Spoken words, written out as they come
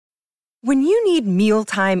When you need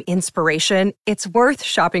mealtime inspiration, it's worth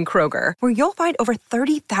shopping Kroger, where you'll find over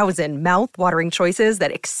 30,000 mouth-watering choices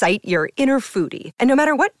that excite your inner foodie. And no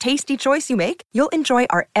matter what tasty choice you make, you'll enjoy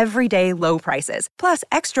our everyday low prices, plus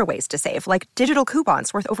extra ways to save, like digital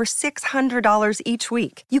coupons worth over $600 each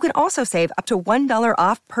week. You can also save up to $1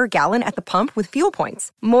 off per gallon at the pump with fuel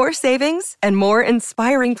points. More savings and more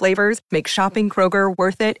inspiring flavors make shopping Kroger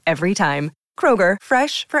worth it every time. Kroger,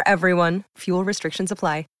 fresh for everyone. Fuel restrictions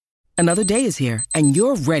apply. Another day is here, and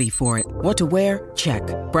you're ready for it. What to wear? Check.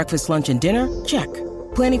 Breakfast, lunch, and dinner? Check.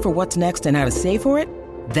 Planning for what's next and how to save for it?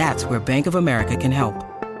 That's where Bank of America can help.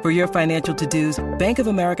 For your financial to-dos, Bank of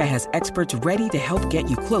America has experts ready to help get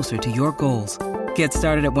you closer to your goals. Get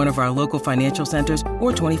started at one of our local financial centers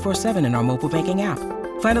or 24/7 in our mobile banking app.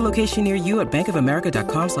 Find a location near you at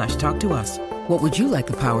bankofamerica.com/talktous. What would you like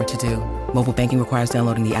the power to do? Mobile banking requires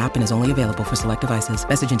downloading the app and is only available for select devices.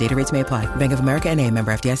 Message and data rates may apply. Bank of America N.A.,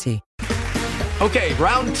 member FDIC. Okay,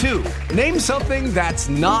 round two. Name something that's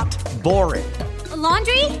not boring. A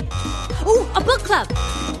laundry? Ooh, a book club.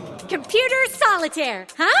 Computer solitaire,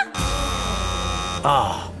 huh?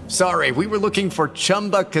 Ah, sorry, we were looking for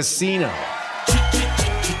Chumba Casino.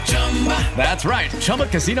 That's right,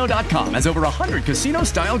 ChumbaCasino.com has over 100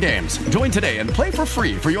 casino-style games. Join today and play for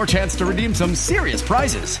free for your chance to redeem some serious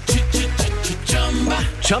prizes.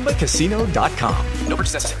 ChumbaCasino.com. No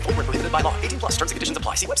purchase necessary. Void where prohibited by law. 18 plus. Terms and conditions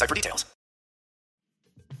apply. See website for details.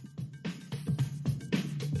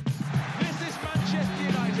 This is Manchester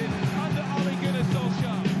United under Ole Gunnar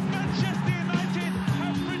Solskjaer. Manchester United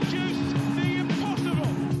have produced the impossible.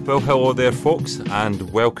 Well, hello there, folks,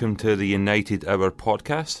 and welcome to the United Hour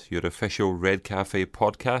podcast, your official Red Cafe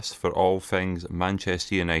podcast for all things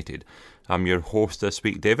Manchester United. I'm your host this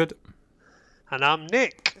week, David. And I'm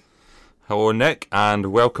Nick. Hello, Nick, and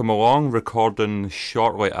welcome along, recording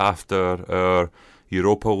shortly after our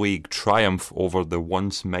Europa League triumph over the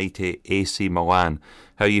once mighty AC Milan.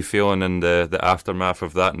 How are you feeling in the aftermath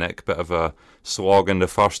of that, Nick? Bit of a slog in the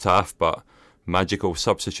first half, but magical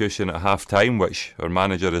substitution at half-time, which our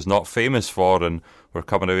manager is not famous for, and we're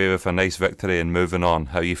coming away with a nice victory and moving on.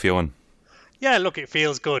 How are you feeling? Yeah, look, it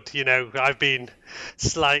feels good. You know, I've been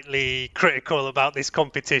slightly critical about this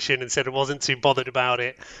competition and said I wasn't too bothered about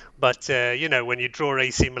it. But, you know, when you draw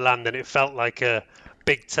AC Milan, then it felt like a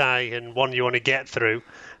big tie and one you want to get through.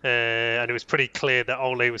 And it was pretty clear that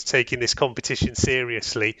Ole was taking this competition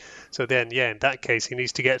seriously. So then, yeah, in that case, he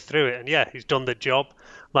needs to get through it. And, yeah, he's done the job.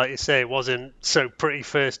 Like you say, it wasn't so pretty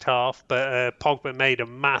first half, but Pogba made a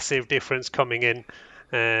massive difference coming in.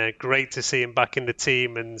 Great to see him back in the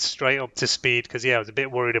team and straight up to speed because, yeah, I was a bit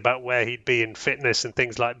worried about where he'd be in fitness and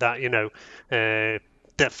things like that. You know,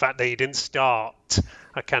 the fact that he didn't start,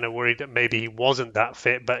 I kind of worried that maybe he wasn't that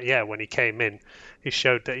fit. But, yeah, when he came in, he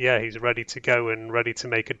showed that, yeah, he's ready to go and ready to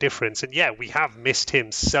make a difference. And, yeah, we have missed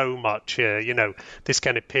him so much. You know, this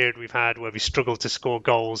kind of period we've had where we struggled to score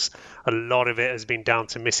goals, a lot of it has been down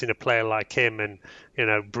to missing a player like him. And, you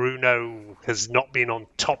know, Bruno has not been on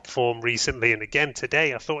top form recently. And again,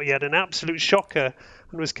 today, I thought he had an absolute shocker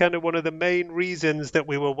and was kind of one of the main reasons that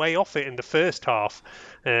we were way off it in the first half.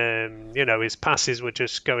 You know, his passes were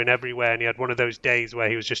just going everywhere, and he had one of those days where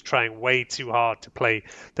he was just trying way too hard to play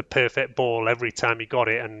the perfect ball every time he got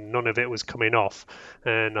it, and none of it was coming off.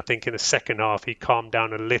 And I think in the second half, he calmed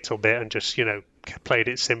down a little bit and just, you know, played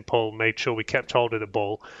it simple, made sure we kept hold of the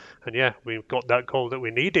ball. And yeah, we got that goal that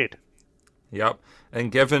we needed. Yep.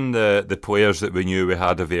 And given the players that we knew we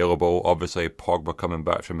had available, obviously Pogba coming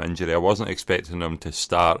back from injury, I wasn't expecting him to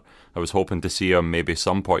start. I was hoping to see him maybe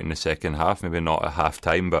some point in the second half, maybe not at half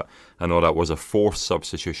time, but I know that was a forced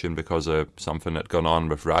substitution because of something that had gone on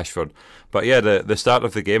with Rashford. But yeah, the start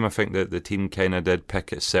of the game, I think that the team kind of did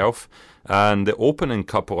pick itself. And the opening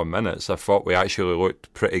couple of minutes, I thought we actually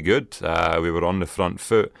looked pretty good. We were on the front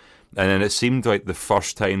foot. And then it seemed like the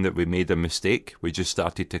first time that we made a mistake, we just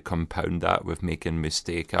started to compound that with making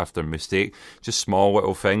mistake after mistake. Just small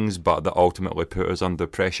little things, but that ultimately put us under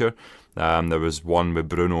pressure. There was one with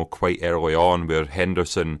Bruno quite early on where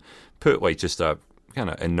Henderson put like just a kind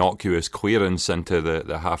of innocuous clearance into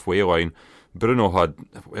the halfway line. Bruno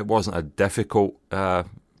it wasn't a difficult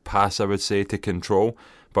pass, I would say, to control.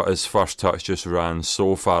 But his first touch just ran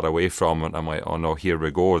so far away from it. I'm like, oh no, here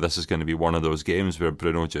we go. This is going to be one of those games where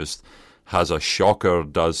Bruno just has a shocker,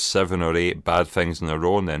 does 7 or 8 bad things in a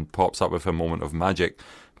row, and then pops up with a moment of magic.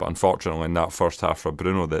 But unfortunately, in that first half for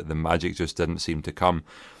Bruno, the magic just didn't seem to come.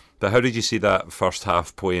 But how did you see that first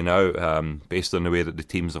half playing out? Based on the way that the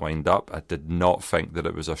teams lined up, I did not think that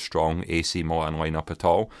it was a strong AC Milan lineup at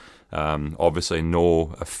all. Obviously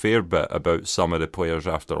know a fair bit about some of the players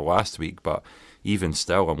after last week, but even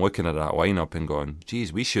still, I'm looking at that lineup and going,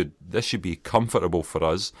 geez, this should be comfortable for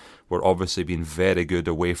us. We're obviously been very good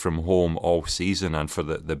away from home all season and for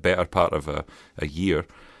the better part of a year.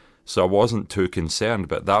 So I wasn't too concerned,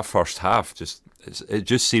 but that first half, it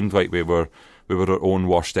just seemed like we were our own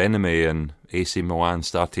worst enemy, and AC Milan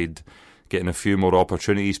started getting a few more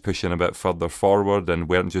opportunities, pushing a bit further forward, and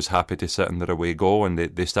weren't just happy to sit in their away goal, and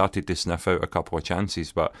they started to sniff out a couple of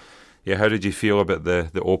chances. But yeah, how did you feel about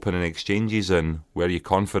the opening exchanges, and were you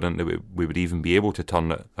confident that we would even be able to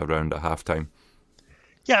turn it around at half-time?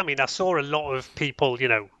 Yeah, I mean, I saw a lot of people,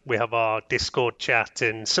 we have our Discord chat,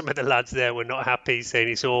 and some of the lads there were not happy, saying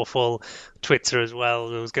it's awful. Twitter as well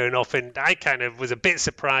was going off, and I kind of was a bit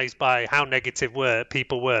surprised by how negative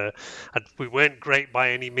people were. And we weren't great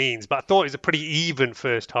by any means, but I thought it was a pretty even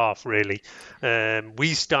first half, really.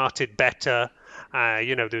 We started better.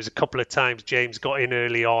 There was a couple of times James got in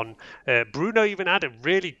early on. Bruno even had a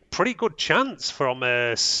really pretty good chance from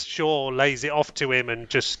Shaw lays it off to him and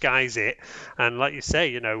just skies it. And like you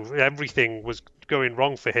say, everything was going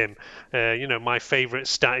wrong for him. My favourite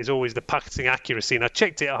stat is always the passing accuracy, and I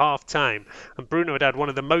checked it at half time, and Bruno had one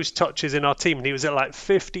of the most touches in our team, and he was at like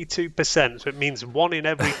 52%, so it means 1 in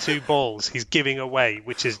every 2 balls he's giving away,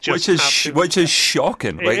 which is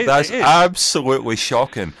shocking. That's absolutely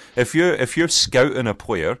shocking. If you're scouting a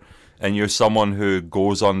player and you're someone who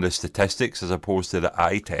goes on the statistics as opposed to the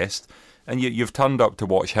eye test, and you've turned up to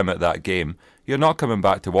watch him at that game, you're not coming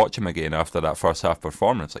back to watch him again after that first half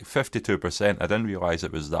performance. Like 52%, I didn't realise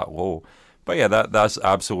it was that low. But yeah, that's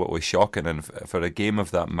absolutely shocking. And for a game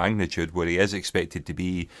of that magnitude, where he is expected to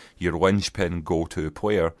be your linchpin go-to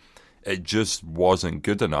player, it just wasn't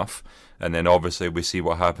good enough. And then obviously we see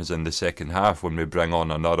what happens in the second half when we bring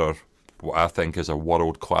on another, what I think is a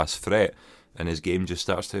world-class threat, and his game just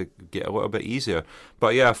starts to get a little bit easier.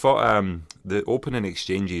 But yeah, I thought the opening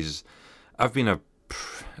exchanges, I've been a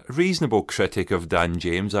reasonable critic of Dan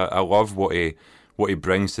James. I love what he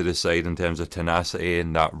brings to the side in terms of tenacity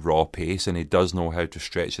and that raw pace, and he does know how to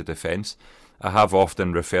stretch the defence. I have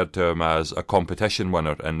often referred to him as a competition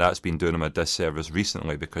winner, and that's been doing him a disservice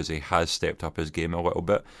recently because he has stepped up his game a little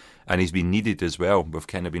bit, and he's been needed as well. We've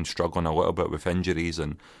kind of been struggling a little bit with injuries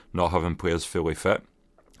and not having players fully fit.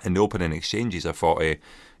 In the opening exchanges, I thought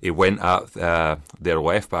he went at their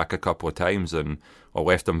left back a couple of times and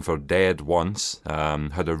left him for dead once.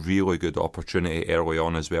 Had a really good opportunity early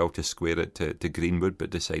on as well to square it to Greenwood, but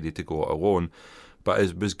decided to go it alone. But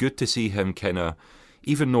it was good to see him kind of,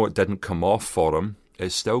 even though it didn't come off for him,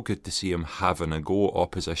 it's still good to see him having a go at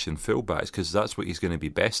opposition fullbacks, because that's what he's going to be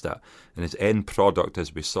best at. And his end product,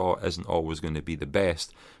 as we saw, isn't always going to be the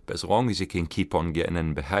best, but as long as he can keep on getting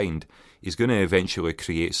in behind, he's going to eventually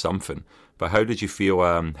create something. But how did you feel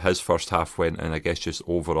his first half went, and I guess just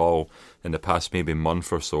overall in the past maybe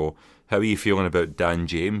month or so? How are you feeling about Dan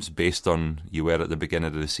James based on you were at the beginning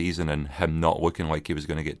of the season and him not looking like he was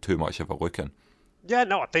going to get too much of a look in? Yeah,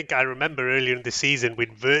 no, I think I remember earlier in the season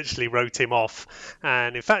we'd virtually wrote him off.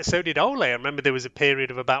 And in fact, so did Ole. I remember there was a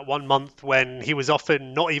period of about 1 month when he was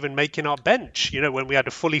often not even making our bench, when we had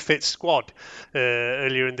a fully fit squad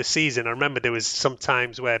earlier in the season. I remember there was some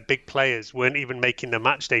times where big players weren't even making the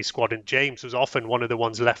matchday squad, and James was often one of the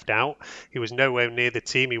ones left out. He was nowhere near the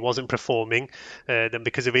team. He wasn't performing. Then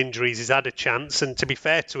because of injuries, he's had a chance. And to be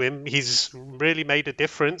fair to him, he's really made a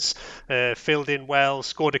difference, filled in well,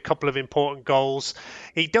 scored a couple of important goals.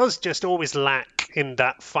 He does just always lack in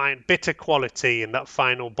that fine bit of quality in that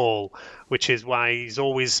final ball, which is why he's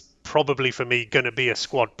always probably for me going to be a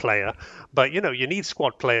squad player. But you need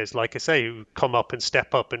squad players, like I say, who come up and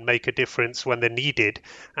step up and make a difference when they're needed.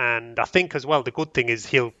 And I think as well, the good thing is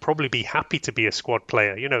he'll probably be happy to be a squad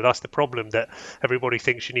player. That's the problem, that everybody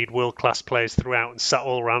thinks you need world-class players throughout and sat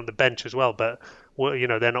all around the bench as well, but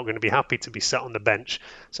they're not going to be happy to be sat on the bench.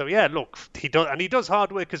 So yeah, look, he does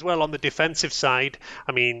hard work as well on the defensive side.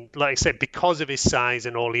 I mean, like I said, because of his size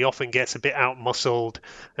and all, he often gets a bit out-muscled,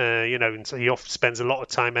 and so he often spends a lot of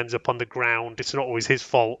time, ends up on the ground. It's not always his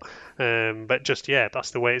fault, but just, yeah,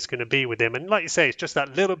 that's the way it's going to be with him. And like you say, it's just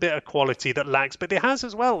that little bit of quality that lacks, but it has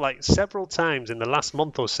as well, like several times in the last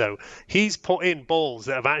month or so, he's put in balls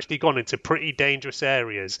that have actually gone into pretty dangerous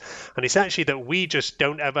areas, and it's actually that we just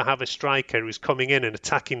don't ever have a striker who's coming in and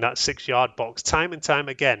attacking that 6-yard box time and time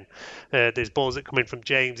again. There's balls that come in from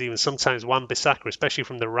James, even sometimes Wan-Bissaka, especially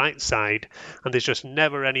from the right side, and there's just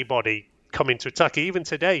never anybody coming to attack it. Even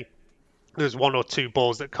today, there's 1 or 2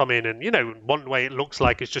 balls that come in, and one way it looks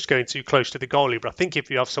like it's just going too close to the goalie. But I think if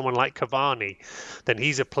you have someone like Cavani, then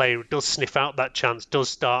he's a player who does sniff out that chance, does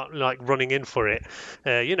start like running in for it.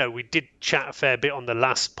 We did chat a fair bit on the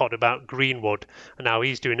last pod about Greenwood and how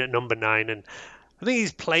he's doing at number 9, and I think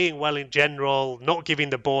he's playing well in general, not giving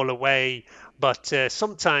the ball away. But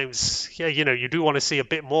sometimes, you do want to see a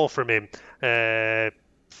bit more from him.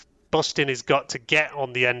 Bustin has got to get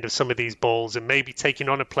on the end of some of these balls and maybe taking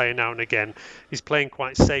on a player now and again. He's playing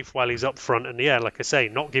quite safe while he's up front. And like I say,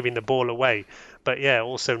 not giving the ball away. But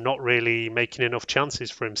also not really making enough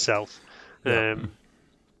chances for himself.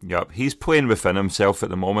 Yep, he's playing within himself at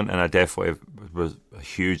the moment, and I definitely was a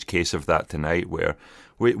huge case of that tonight, where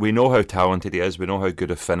we know how talented he is, we know how good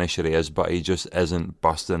a finisher he is, but he just isn't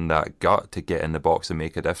busting that gut to get in the box and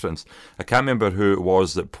make a difference. I can't remember who it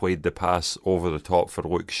was that played the pass over the top for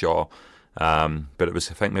Luke Shaw, but it was,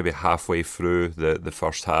 I think, maybe halfway through the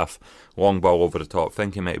first half. Long ball over the top, I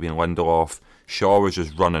think it might have been Lindelof. Shaw was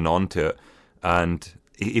just running onto it, and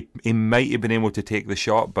he might have been able to take the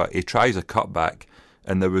shot, but he tries a cutback,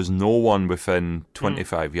 and there was no one within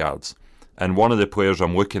 25 yards. And one of the players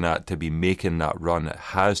I'm looking at to be making that run, it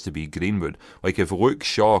has to be Greenwood. Like, if Luke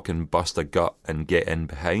Shaw can bust a gut and get in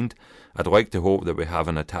behind, I'd like to hope that we have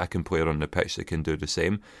an attacking player on the pitch that can do the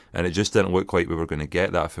same. And it just didn't look like we were going to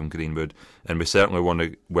get that from Greenwood. And we certainly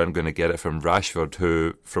weren't going to get it from Rashford,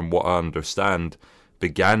 who, from what I understand,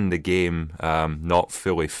 began the game not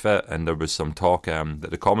fully fit, and there was some talk that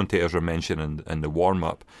the commentators were mentioning in the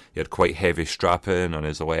warm-up. He had quite heavy strapping on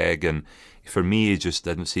his leg, and for me, he just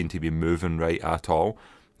didn't seem to be moving right at all.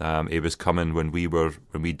 He was coming when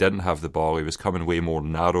we didn't have the ball. He was coming way more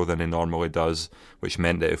narrow than he normally does, which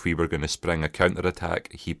meant that if we were going to spring a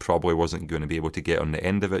counter-attack, he probably wasn't going to be able to get on the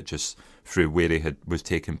end of it just through where he was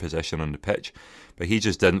taking position on the pitch. But he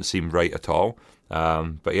just didn't seem right at all.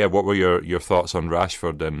 But what were your thoughts on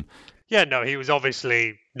Rashford? And he was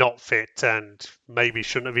obviously not fit and maybe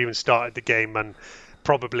shouldn't have even started the game, and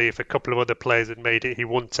probably if a couple of other players had made it, he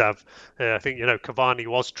wouldn't have. I think, Cavani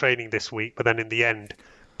was training this week, but then in the end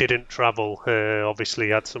didn't travel. Obviously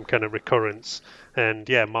had some kind of recurrence, and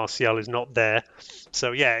Martial is not there.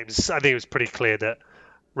 So I think it was pretty clear that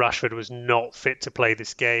Rashford was not fit to play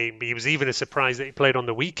this game. He was even a surprise that he played on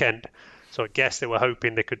the weekend. So I guess they were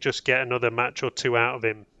hoping they could just get another match or two out of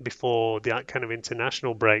him before that kind of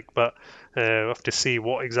international break. But we'll have to see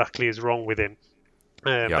what exactly is wrong with him.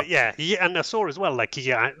 But and I saw as well, like,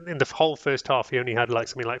 in the whole first half, he only had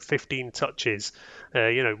something like 15 touches.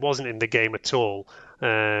 Wasn't in the game at all.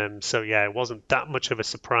 It wasn't that much of a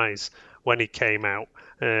surprise when he came out.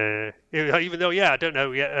 Even though, I don't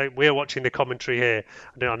know, we're watching the commentary here.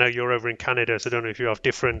 I know you're over in Canada, so I don't know if you have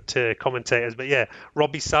different commentators, but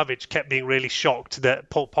Robbie Savage kept being really shocked that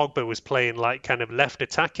Paul Pogba was playing kind of left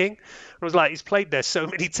attacking. I was like, he's played there so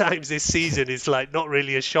many times this season, it's not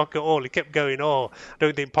really a shock at all. He kept going, I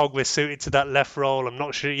don't think Pogba's suited to that left role. I'm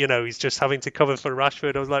not sure, he's just having to cover for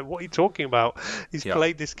Rashford. I was like, what are you talking about? He's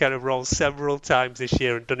played this kind of role several times this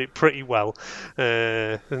year and done it pretty well.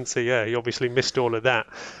 And so, he obviously missed all of that.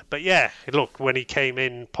 But look, when he came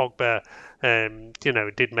in, Pogba,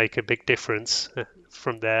 did make a big difference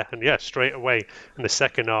from there. And straight away in the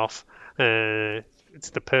second half, it's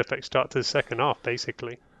the perfect start to the second half,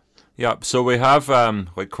 basically. Yeah, so we have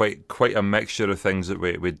quite a mixture of things that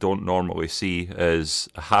we don't normally see, is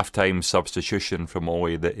a halftime substitution from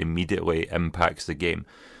Ole that immediately impacts the game.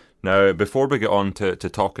 Now, before we get on to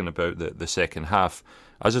talking about the second half,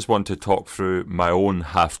 I just want to talk through my own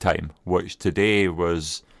halftime, which today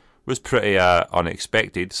was pretty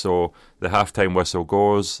unexpected. So the halftime whistle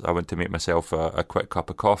goes, I went to make myself a quick cup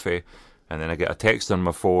of coffee, and then I get a text on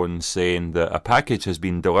my phone saying that a package has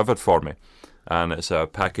been delivered for me. And it's a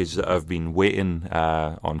package that I've been waiting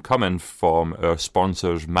on coming from our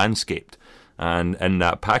sponsors, Manscaped. And in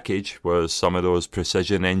that package was some of those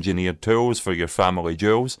precision engineered tools for your family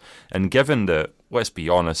jewels. And given the, let's be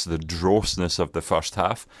honest, the drossness of the first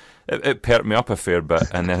half, it perked me up a fair bit.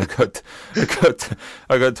 And then I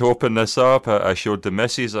got to open this up. I showed the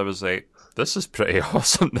missus. I was like, this is pretty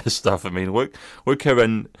awesome, this stuff. I mean, look how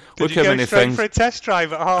many things. Did you go straight for a test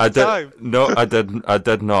drive at half time? No, I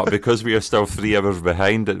did not, because we are still 3 hours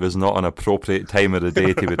behind. It was not an appropriate time of the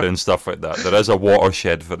day to be doing stuff like that. There is a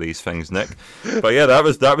watershed for these things, Nick. But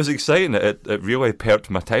that was exciting. It really perked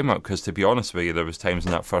my time up, because to be honest with you, there was times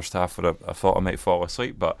in that first half where I thought I might fall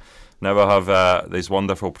asleep, but now I have this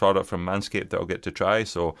wonderful product from Manscaped that I'll get to try,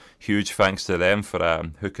 so huge thanks to them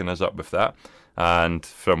for hooking us up with that. And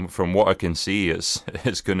from what I can see,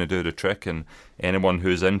 it's going to do the trick. And anyone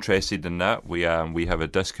who's interested in that, we have a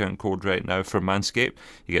discount code right now for Manscaped.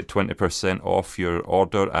 You get 20% off your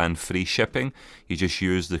order and free shipping. You just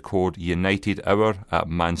use the code UnitedHour at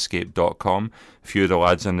manscaped.com. A few of the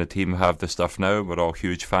lads on the team have the stuff now. We're all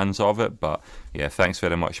huge fans of it. But yeah, thanks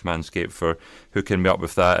very much, Manscaped, for hooking me up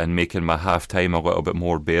with that and making my half time a little bit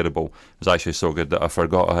more bearable. It was actually so good that I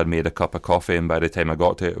forgot I had made a cup of coffee, and by the time I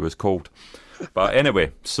got to it, it was cold. But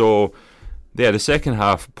anyway, so yeah, the second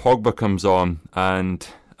half, Pogba comes on, and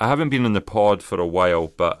I haven't been on the pod for a while,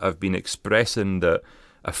 but I've been expressing that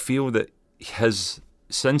I feel that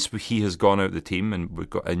since he has gone out of the team and we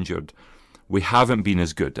got injured, we haven't been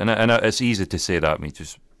as good. And it's easy to say that. I mean,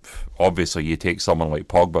 just obviously you take someone like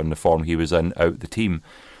Pogba in the form he was in out the team.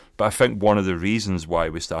 But I think one of the reasons why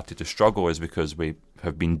we started to struggle is because we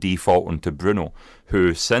have been defaulting to Bruno,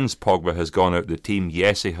 who, since Pogba has gone out of the team,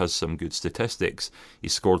 yes, he has some good statistics. He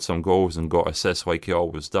scored some goals and got assists like he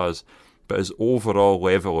always does. But his overall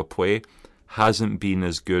level of play hasn't been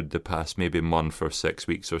as good the past maybe month or 6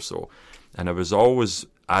 weeks or so. And I was always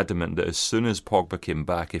adamant that as soon as Pogba came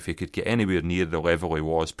back, if he could get anywhere near the level he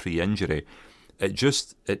was pre-injury,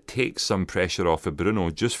 it takes some pressure off of Bruno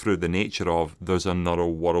just through the nature of there's another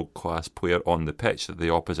world-class player on the pitch that the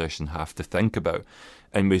opposition have to think about.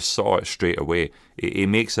 And we saw it straight away. He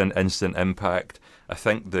makes an instant impact. I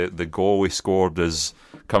think the goal he scored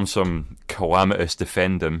comes from calamitous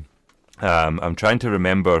defending. I'm trying to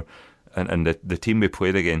remember, and the team we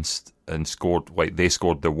played against and scored, like, they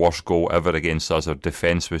scored the worst goal ever against us. Our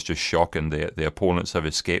defence was just shocking. The opponents have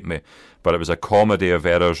escaped me. But it was a comedy of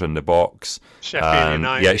errors in the box. Sheffield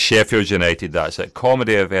United. Yeah, Sheffield United, that's it.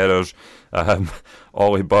 Comedy of errors.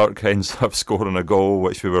 Ollie Burke ends up scoring a goal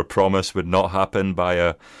which we were promised would not happen by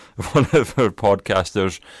one of our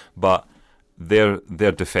podcasters. But their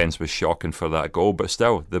defence was shocking for that goal. But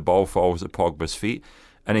still, the ball falls at Pogba's feet.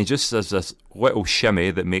 And he just does this little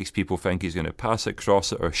shimmy that makes people think he's going to pass it,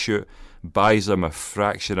 cross it or shoot, buys him a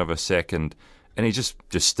fraction of a second, and he just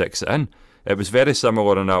sticks it in. It was very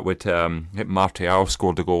similar in that with Martial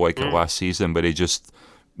scored a goal like it last season, but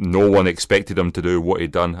no one expected him to do what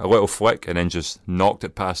he'd done. A little flick and then just knocked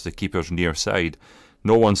it past the keeper's near side.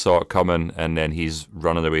 No one saw it coming, and then he's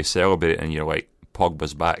running away celebrating, and you're like,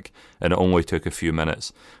 Pogba's back. And it only took a few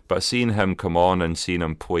minutes. But seeing him come on and seeing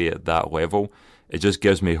him play at that level, it just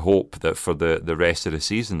gives me hope that for the rest of the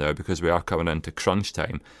season now, because we are coming into crunch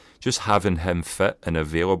time, just having him fit and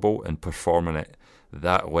available and performing at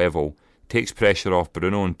that level takes pressure off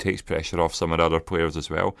Bruno and takes pressure off some of the other players as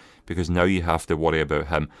well, because now you have to worry about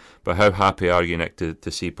him. But how happy are you, Nick,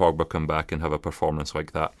 to see Pogba come back and have a performance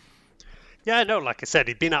like that? Yeah, no, like I said,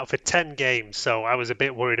 he'd been out for 10 games, so I was a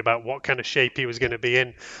bit worried about what kind of shape he was going to be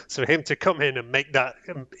in. So him to come in and make that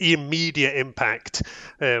immediate impact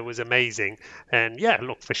was amazing. And yeah,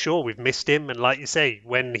 look, for sure, we've missed him. And like you say,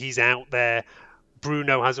 when he's out there,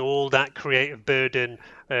 Bruno has all that creative burden.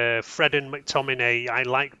 Fred and McTominay, I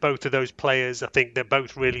like both of those players. I think they're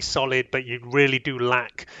both really solid, but you really do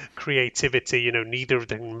lack creativity. Neither of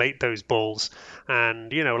them can make those balls.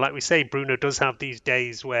 And, like we say, Bruno does have these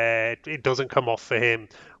days where it doesn't come off for him,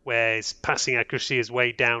 where his passing accuracy is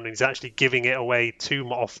way down and he's actually giving it away too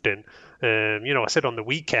often. I said on the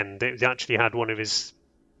weekend that he actually had one of his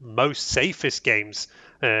most safest games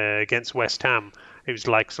against West Ham. It was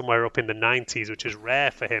like somewhere up in the 90s, which is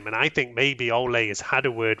rare for him. And I think maybe Ole has had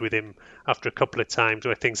a word with him after a couple of times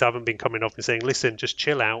where things haven't been coming off and saying, listen, just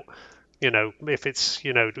chill out. If it's,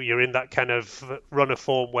 you're in that kind of run of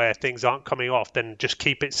form where things aren't coming off, then just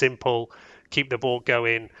keep it simple, keep the ball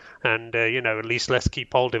going, and, at least let's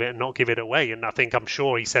keep hold of it and not give it away. And I'm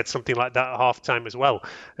sure he said something like that at halftime as well.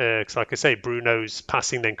 Because like I say, Bruno's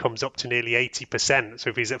passing then comes up to nearly 80%.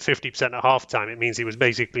 So if he's at 50% at halftime, it means he was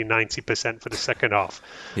basically 90% for the second half.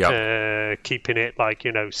 Yep. Keeping it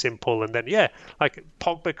simple. And then,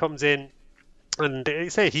 Pogba comes in, and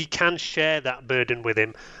he can share that burden with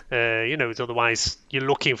him. Otherwise you're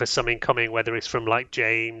looking for something coming, whether it's from like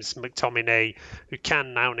James, McTominay, who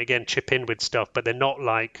can now and again chip in with stuff, but they're not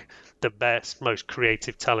like the best, most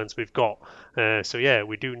creative talents we've got.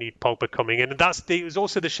 We do need Pogba coming in. And it was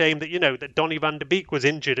also the shame that, that Donny van de Beek was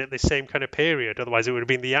injured at the same kind of period. Otherwise, it would have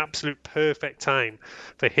been the absolute perfect time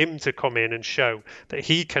for him to come in and show that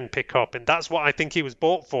he can pick up. And that's what I think he was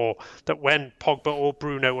bought for, that when Pogba or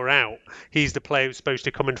Bruno were out, he's the player who's supposed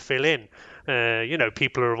to come and fill in.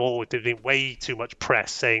 People are always doing way too much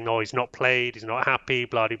press saying, oh, he's not played, he's not happy,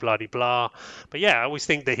 blah, blah, blah, blah. But yeah, I always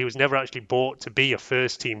think that he was never actually bought to be a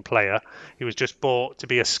first team player. He was just bought to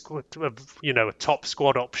be a top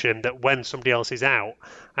squad option that when somebody else is out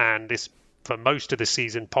and this for most of the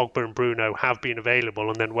season, Pogba and Bruno have been available,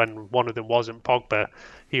 and then when one of them wasn't Pogba,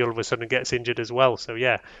 he all of a sudden gets injured as well. So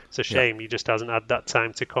yeah, it's a shame he just hasn't had that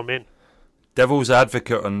time to come in. Devil's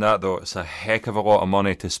advocate on that though, it's a heck of a lot of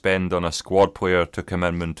money to spend on a squad player to come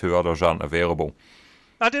in when two others aren't available.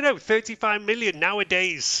 I don't know, 35 million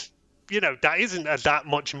nowadays, that isn't that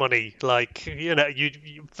much money. Like,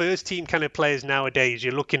 you first team kind of players nowadays,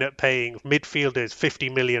 you're looking at paying midfielders 50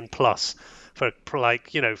 million plus for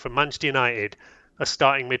Manchester United, a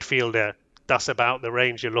starting midfielder, that's about the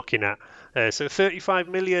range you're looking at. So 35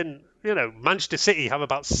 million, Manchester City have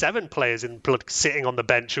about 7 players in blood sitting on the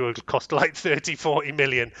bench who would cost like 30, 40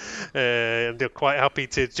 million. And they're quite happy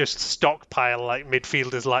to just stockpile like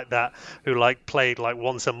midfielders like that who played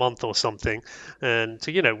once a month or something. And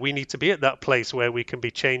we need to be at that place where we can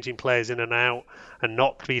be changing players in and out and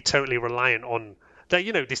not be totally reliant on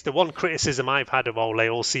that. This the one criticism I've had of Ole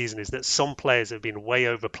all season is that some players have been way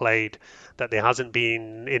overplayed, that there hasn't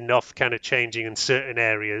been enough kind of changing in certain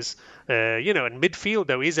areas. And midfield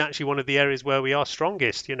though is actually one of the areas where we are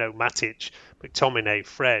strongest. Matic, McTominay,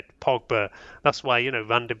 Fred, Pogba. That's why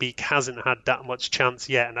Van der Beek hasn't had that much chance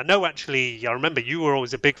yet. And I know actually, I remember you were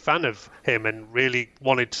always a big fan of him and really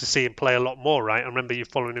wanted to see him play a lot more, right? I remember you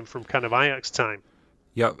following him from kind of Ajax time.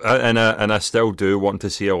 Yeah, and I still do want to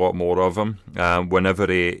see a lot more of him. Whenever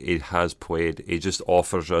he has played, he just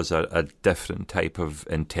offers us a different type of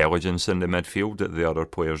intelligence in the midfield that the other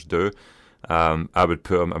players do. I would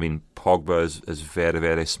put him, Pogba is very,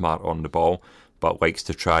 very smart on the ball, but likes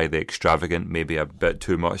to try the extravagant, maybe a bit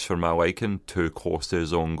too much for my liking, too close to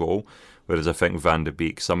his own goal. Whereas I think Van der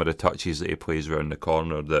Beek, some of the touches that he plays around the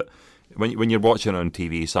corner, that when you're watching on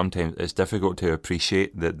TV, sometimes it's difficult to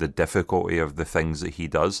appreciate the difficulty of the things that he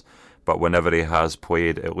does. But whenever he has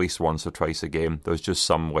played at least once or twice a game, there's just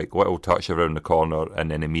some little touch around the corner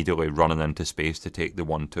and then immediately running into space to take the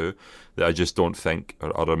 1-2 that I just don't think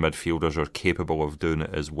our other midfielders are capable of doing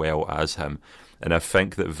it as well as him. And I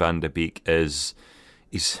think that Van der Beek he's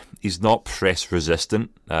not press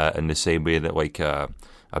resistant in the same way that like a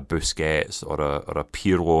Busquets or a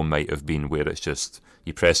Pirlo might have been, where it's just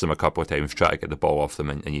you press them a couple of times, try to get the ball off them,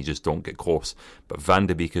 and you just don't get close. But Van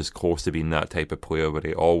der Beek is close to being that type of player where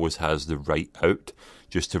he always has the right out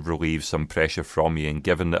just to relieve some pressure from you. And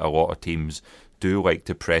given that a lot of teams do like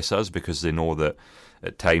to press us because they know that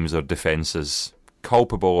at times our defence is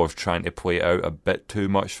culpable of trying to play out a bit too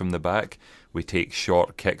much from the back, we take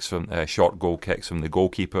short goal kicks from the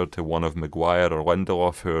goalkeeper to one of Maguire or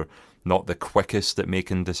Lindelof, who are not the quickest at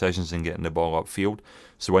making decisions and getting the ball upfield.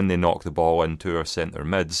 So when they knock the ball into our centre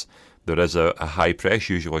mids, there is a high press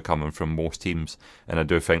usually coming from most teams. And I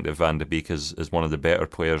do think that Van der Beek is one of the better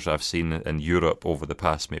players I've seen in Europe over the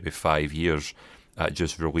past maybe 5 years at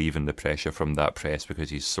just relieving the pressure from that press, because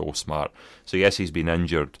he's so smart. So yes, he's been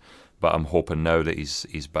injured, but I'm hoping now that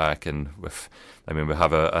he's back, and we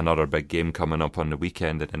have another big game coming up on the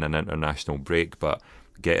weekend and an international break, but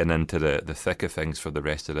getting into the thick of things for the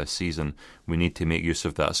rest of this season, we need to make use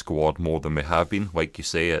of that squad more than we have been. Like you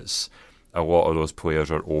say, it's a lot of those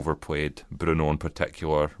players are overplayed. Bruno in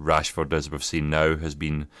particular, Rashford, as we've seen now, has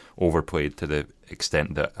been overplayed to the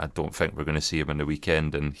extent that I don't think we're going to see him on the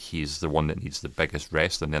weekend, and he's the one that needs the biggest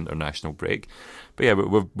rest in the international break. But yeah,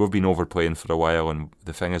 we've been overplaying for a while, and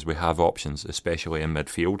the thing is we have options, especially in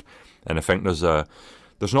midfield, and I think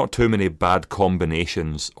there's not too many bad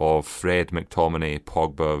combinations of Fred, McTominay,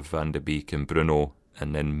 Pogba, Van der Beek and Bruno,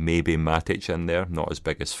 and then maybe Matic in there. Not as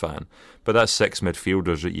big as fan. But that's 6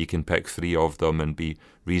 midfielders that you can pick 3 of them and be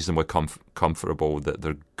reasonably comfortable that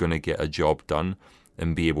they're going to get a job done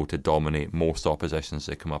and be able to dominate most oppositions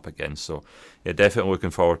they come up against. So yeah, definitely looking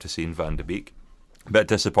forward to seeing Van der Beek. A bit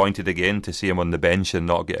disappointed again to see him on the bench and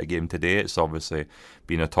not get a game today. It's obviously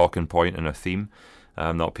been a talking point and a theme.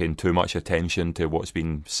 I'm not paying too much attention to what's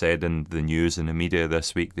been said in the news and the media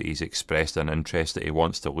this week, that he's expressed an interest that he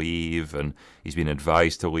wants to leave and he's been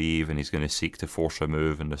advised to leave and he's going to seek to force a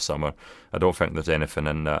move in the summer. I don't think there's anything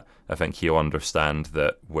in that. I think he'll understand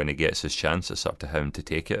that when he gets his chance, it's up to him to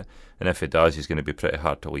take it. And if he does, he's going to be pretty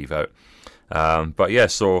hard to leave out. But yeah,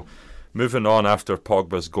 so moving on, after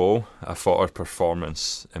Pogba's goal, I thought our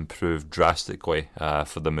performance improved drastically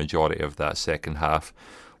for the majority of that second half.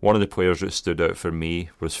 One of the players that stood out for me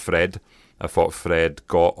was Fred. I thought Fred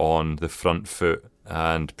got on the front foot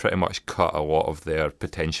and pretty much cut a lot of their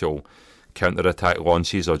potential counter-attack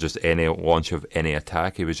launches, or just any launch of any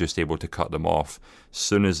attack. He was just able to cut them off. As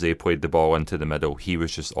soon as they played the ball into the middle, he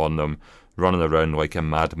was just on them, running around like a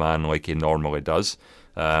madman like he normally does.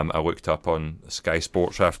 I looked up on Sky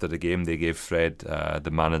Sports after the game. They gave Fred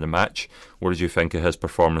the man of the match. What did you think of his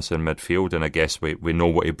performance in midfield? And I guess we know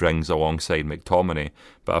what he brings alongside McTominay,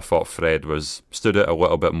 but I thought Fred stood out a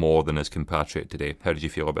little bit more than his compatriot today. How did you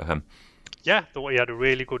feel about him? Yeah, I thought he had a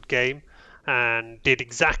really good game and did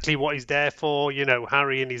exactly what he's there for. You know,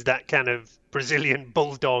 Harry, and he's that kind of Brazilian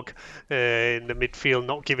bulldog in the midfield,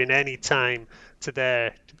 not giving any time to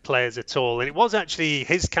their players at all. And it was actually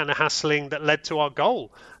his kind of hassling that led to our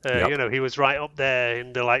goal. You know, he was right up there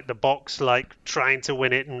in the box, trying to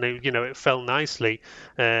win it, and it fell nicely.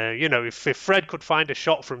 If Fred could find a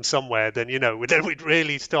shot from somewhere, then then we'd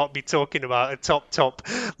really start be talking about a top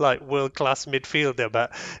world class midfielder.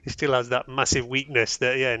 But he still has that massive weakness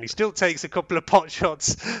and he still takes a couple of pot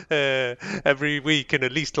shots every week, and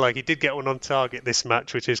at least he did get one on target this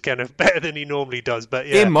match, which is kind of better than he normally does. But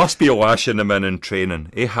yeah, he must be lashing him in training.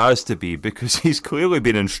 He has to be, because he's clearly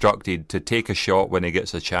been instructed to take a shot when he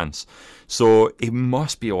gets a chance. So he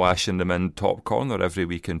must be lashing them in top corner every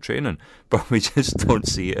week in training, but we just don't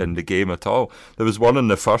see it in the game at all. There was one in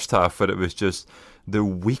the first half where it was just the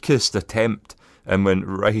weakest attempt and went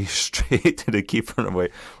right straight to the keeper. And I'm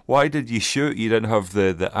like, why did you shoot? You didn't have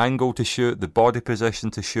the angle to shoot, the body position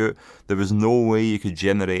to shoot. There was no way you could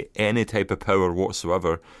generate any type of power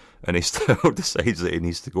whatsoever. And he still decides that he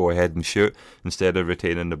needs to go ahead and shoot instead of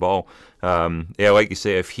retaining the ball. Like you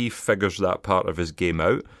say, if he figures that part of his game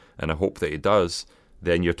out, and I hope that he does,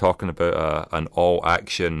 then you're talking about an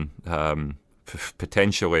all-action,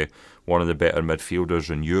 potentially one of the better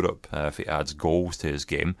midfielders in Europe if he adds goals to his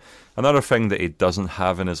game. Another thing that he doesn't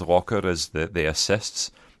have in his locker is the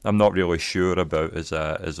assists. I'm not really sure about his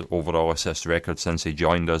overall assist record since he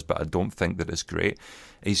joined us, but I don't think that it's great.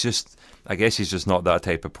 I guess he's just not that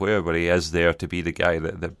type of player where he is there to be the guy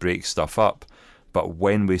that breaks stuff up. But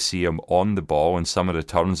when we see him on the ball, and some of the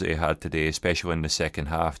turns that he had today, especially in the second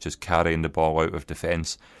half, just carrying the ball out of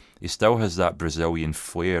defence, he still has that Brazilian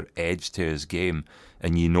flair edge to his game.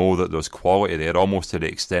 And you know that there's quality there, almost to the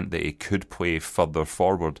extent that he could play further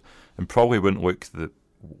forward and probably wouldn't look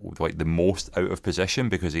the most out of position,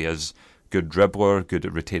 because he is good dribbler, good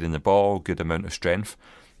at retaining the ball, good amount of strength.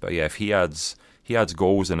 But yeah, if he adds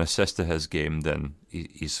goals and assists to his game, then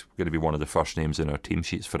he's going to be one of the first names in our team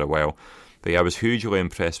sheets for a while. But yeah, I was hugely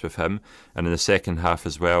impressed with him. And in the second half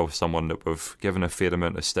as well, someone that we've given a fair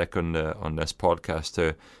amount of stick on this podcast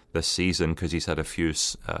to this season, because he's had a few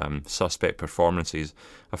suspect performances.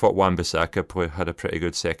 I thought Wan-Bissaka had a pretty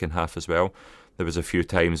good second half as well. There was a few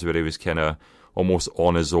times where he was kind of almost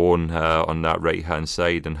on his own on that right-hand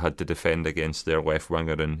side and had to defend against their left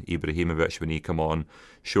winger and Ibrahimovic when he come on.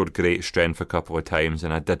 Showed great strength a couple of times,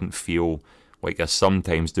 and I didn't feel like I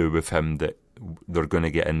sometimes do with him that they're going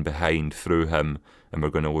to get in behind through him and we're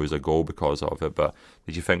going to lose a goal because of it. But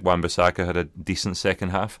did you think Wan-Bissaka had a decent second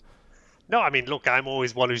half? No, I mean, look, I'm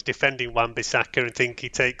always one who's defending Wan-Bissaka and think he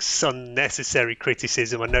takes unnecessary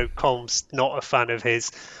criticism. I know Colm's not a fan of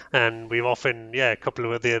his, and we've often, a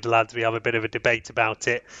couple of the other lads, we have a bit of a debate about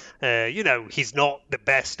it. He's not the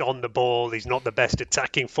best on the ball, he's not the best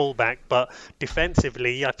attacking fullback, but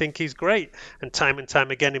defensively, I think he's great. And time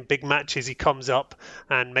again in big matches, he comes up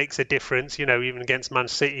and makes a difference. Even against Man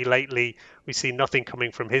City lately, we see nothing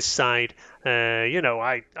coming from his side.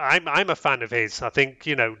 I'm a fan of his. I think,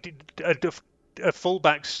 a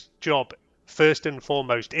fullback's job, first and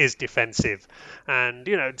foremost, is defensive. And,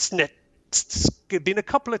 it's been a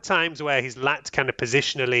couple of times where he's lacked kind of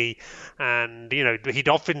positionally, and, he'd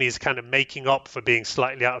often is kind of making up for being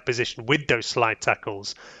slightly out of position with those slide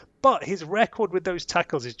tackles. But his record with those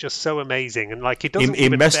tackles is just so amazing, and he doesn't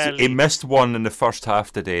He missed one in the first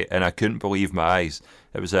half today, and I couldn't believe my eyes.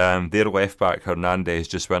 It was their left back Hernandez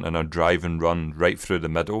just went on a drive and run right through the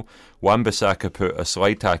middle. Wan-Bissaka put a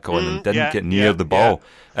slide tackle in and didn't get near the ball,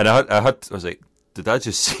 and I was like, did I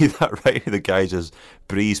just see that right? The guy just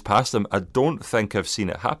breezed past him. I don't think I've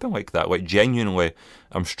seen it happen like that. Genuinely,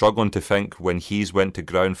 I'm struggling to think when he's went to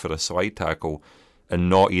ground for a slide tackle and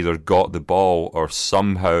not either got the ball or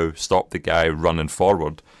somehow stopped the guy running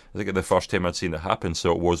forward. I think it's the first time I'd seen it happen,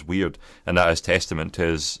 so it was weird. And that is testament to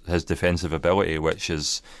his defensive ability, which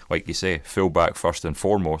is, like you say, fullback first and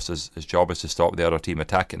foremost. His job is to stop the other team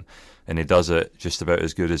attacking. And he does it just about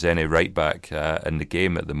as good as any right back in the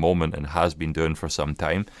game at the moment, and has been doing for some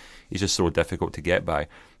time. He's just so difficult to get by.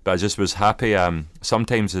 But I just was happy.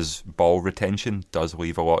 Sometimes his ball retention does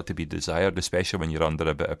leave a lot to be desired, especially when you're under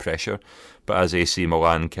a bit of pressure. But as AC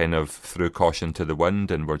Milan kind of threw caution to the wind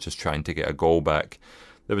and were just trying to get a goal back,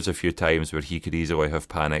 there was a few times where he could easily have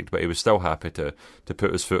panicked, but he was still happy to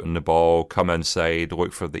put his foot on the ball, come inside,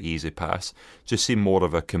 look for the easy pass. Just seemed more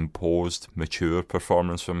of a composed, mature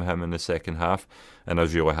performance from him in the second half, and I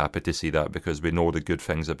was really happy to see that because we know the good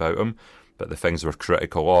things about him, but the things we're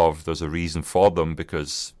critical of, there's a reason for them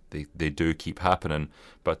because they do keep happening.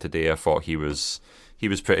 But today I thought he was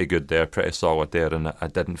pretty good there, pretty solid there, and I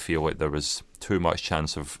didn't feel like there was too much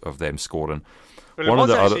chance of them scoring. Well, it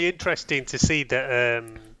was actually interesting to see that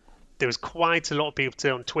there was quite a lot of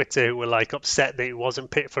people on Twitter who were like upset that he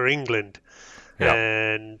wasn't picked for England. Yeah.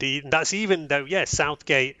 And that's even though,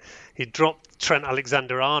 Southgate, he dropped Trent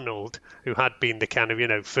Alexander-Arnold, who had been the kind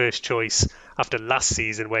of, first choice after last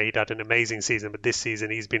season where he'd had an amazing season, but this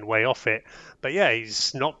season he's been way off it. But yeah,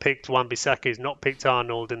 he's not picked Wan-Bissaka, he's not picked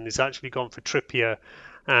Arnold, and he's actually gone for Trippier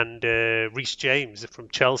and Reece James from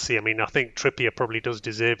Chelsea. I mean, I think Trippier probably does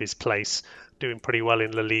deserve his place, doing pretty well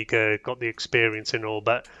in La Liga, got the experience and all.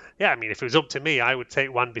 But yeah, I mean, if it was up to me, I would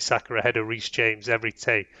take Wan-Bissaka ahead of Reece James every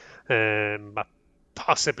day.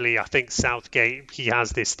 Possibly, I think Southgate, he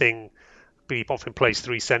has this thing, he often plays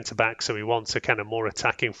three centre-backs, so he wants a kind of more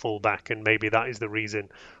attacking full-back, and maybe that is the reason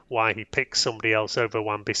why he picks somebody else over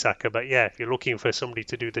Wan-Bissaka. But yeah, if you're looking for somebody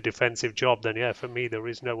to do the defensive job, then yeah, for me, there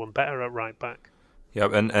is no one better at right-back. Yeah,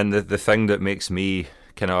 and the thing that makes me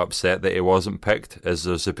kind of upset that he wasn't picked is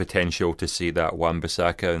there's the potential to see that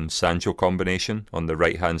Wan-Bissaka and Sancho combination on the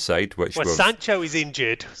right-hand side. Sancho is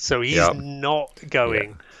injured, so he's not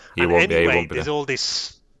going. Yeah. Anyway, there's all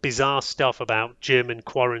this bizarre stuff about German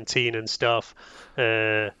quarantine and stuff.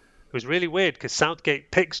 It was really weird because Southgate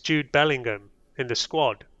picks Jude Bellingham in the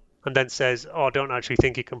squad and then says, I don't actually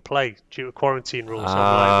think he can play due to quarantine rules.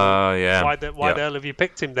 Why the hell have you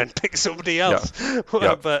picked him then? Pick somebody else.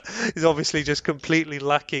 But he's obviously just completely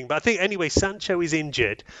lacking. But I think, anyway, Sancho is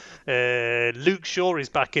injured. Luke Shaw is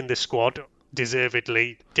back in the squad,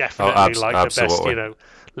 deservedly, definitely the best,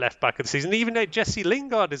 left back of the season. Even though Jesse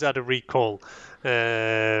Lingard has had a recall.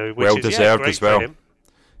 Well deserved as well.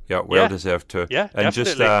 Yeah, well deserved too. Yeah, and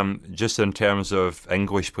definitely. just in terms of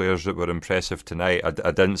English players that were impressive tonight,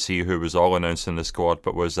 I didn't see who was all announced in the squad,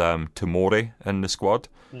 but was Tomori in the squad?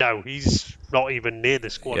 No, he's not even near the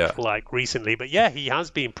squad recently. But yeah, he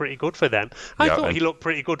has been pretty good for them. I thought he looked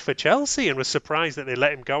pretty good for Chelsea and was surprised that they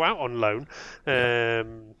let him go out on loan.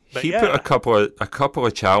 He put a couple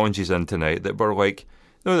of challenges in tonight that were like,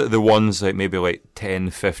 the ones like maybe like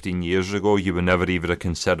 10, 15 years ago, you would never even have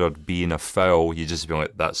considered being a foul. You just be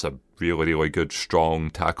like, that's a really, really good,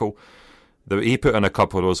 strong tackle. He put in a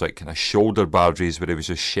couple of those like kind of shoulder barges where he was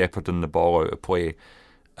just shepherding the ball out of play.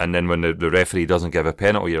 And then when the referee doesn't give a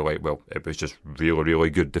penalty, you're like, well, it was just really,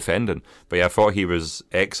 really good defending. But yeah, I thought he was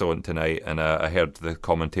excellent tonight. And I heard the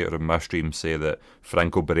commentator in my stream say that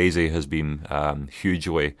Franco Baresi has been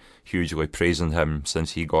hugely, hugely praising him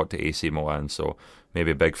since he got to AC Milan. So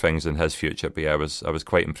maybe big things in his future. But yeah, I was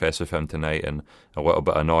quite impressed with him tonight, and a little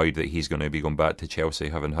bit annoyed that he's going to be going back to Chelsea,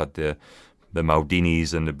 having had the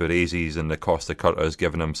Maldinis and the Baresis and the Costa Curtas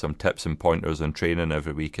giving him some tips and pointers on training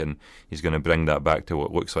every week, and he's going to bring that back to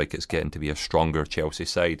what looks like it's getting to be a stronger Chelsea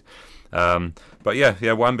side. But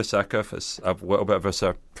yeah, Wan-Bissaka, it's a little bit of a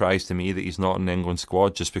surprise to me that he's not in the England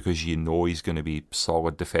squad, just because he's going to be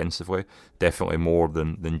solid defensively, definitely more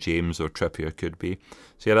than James or Trippier could be.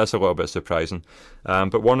 So yeah, that's a little bit surprising.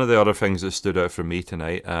 But one of the other things that stood out for me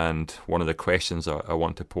tonight, and one of the questions I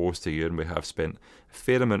want to pose to you, and we have spent a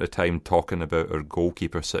fair amount of time talking about our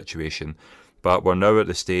goalkeeper situation, but we're now at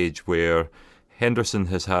the stage where Henderson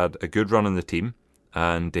has had a good run in the team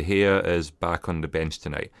and De Gea is back on the bench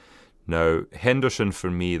tonight. Now, Henderson, for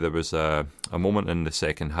me, there was a moment in the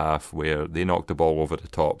second half where they knocked the ball over the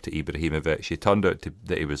top to Ibrahimovic. It turned out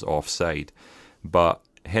that he was offside, but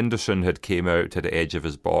Henderson had came out to the edge of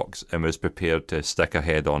his box and was prepared to stick a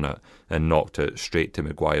head on it and knocked it straight to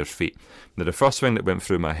Maguire's feet. Now, the first thing that went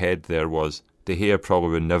through my head there was De Gea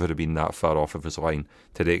probably would never have been that far off of his line,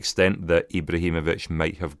 to the extent that Ibrahimovic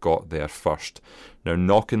might have got there first. Now,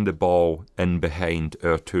 knocking the ball in behind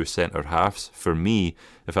our two centre-halves, for me,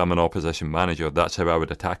 if I'm an opposition manager, that's how I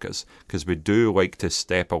would attack us, because we do like to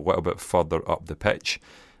step a little bit further up the pitch,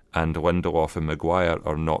 and Lindelof and Maguire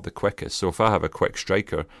are not the quickest. So if I have a quick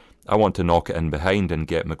striker, I want to knock it in behind and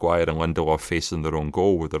get Maguire and Lindelof facing their own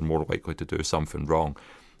goal, where they're more likely to do something wrong.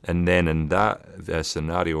 And then in that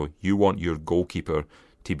scenario, you want your goalkeeper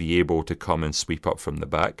to be able to come and sweep up from the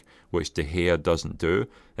back, which De Gea doesn't do.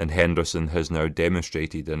 And Henderson has now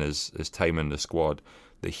demonstrated in his time in the squad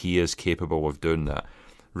that he is capable of doing that.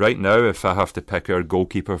 Right now, if I have to pick our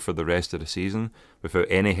goalkeeper for the rest of the season, without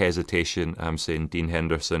any hesitation, I'm saying Dean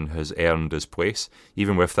Henderson has earned his place.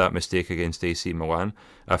 Even with that mistake against AC Milan,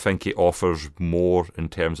 I think he offers more in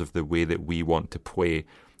terms of the way that we want to play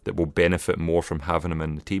that will benefit more from having him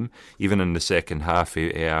in the team. Even in the second half,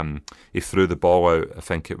 he threw the ball out. I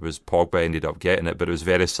think it was Pogba ended up getting it, but it was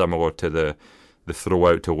very similar to the throw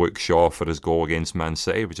out to Luke Shaw for his goal against Man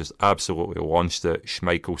City, which just absolutely launched it,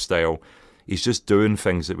 Schmeichel style. He's just doing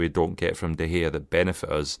things that we don't get from De Gea that benefit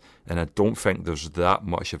us, and I don't think there's that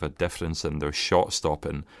much of a difference in their shot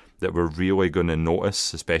stopping that we're really going to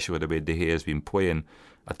notice, especially the way De Gea has been playing.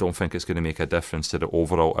 I don't think it's going to make a difference to the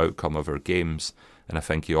overall outcome of our games, and I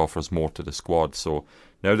think he offers more to the squad. So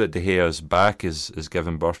now that De Gea is back, his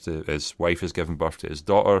wife has given birth to his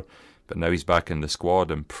daughter, but now he's back in the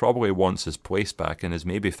squad and probably wants his place back and is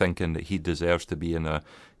maybe thinking that he deserves to be in a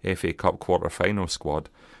FA Cup quarter-final squad.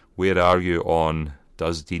 Where are you on,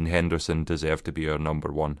 does Dean Henderson deserve to be our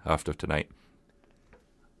number one after tonight?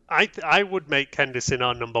 I would make Henderson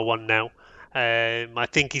our number one now. I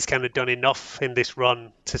think he's kind of done enough in this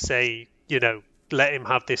run to say, let him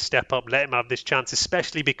have this step up, let him have this chance,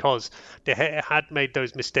 especially because De Gea had made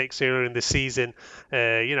those mistakes earlier in the season.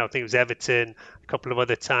 I think it was Everton, a couple of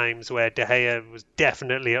other times where De Gea was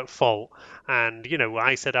definitely at fault. And,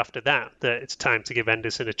 I said after that it's time to give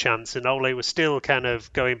Henderson a chance. And Ole was still kind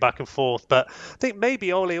of going back and forth. But I think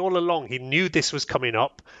maybe Ole all along, he knew this was coming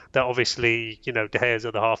up, that obviously, De Gea's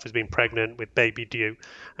other half has been pregnant with baby due.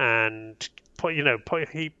 And,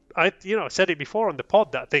 I said it before on the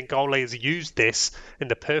pod that I think Ole has used this in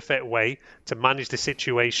the perfect way to manage the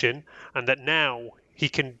situation, and that now he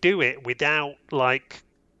can do it without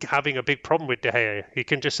having a big problem with De Gea. He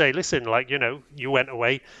can just say, listen, you went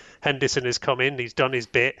away, Henderson has come in, he's done his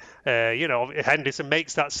bit. Henderson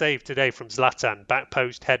makes that save today from Zlatan, back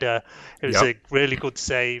post header. It was a really good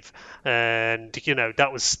save. And, that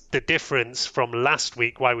was the difference from last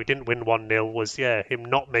week, why we didn't win 1-0, was, him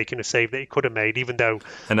not making a save that he could have made, even though...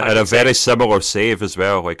 And a very similar save as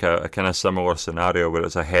well, like a kind of similar scenario where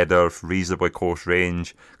it's a header, reasonably close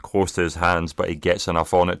range, close to his hands, but he gets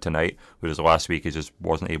enough on it tonight, whereas last week he just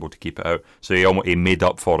wasn't able to keep it out. So he made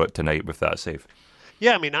up for it tonight with that save.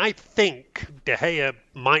 Yeah, I think De Gea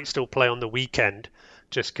might still play on the weekend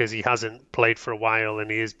just because he hasn't played for a while and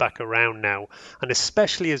he is back around now. And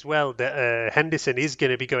especially as well that Henderson is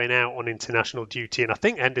going to be going out on international duty. And I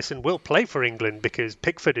think Henderson will play for England because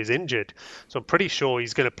Pickford is injured. So I'm pretty sure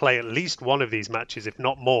he's going to play at least one of these matches, if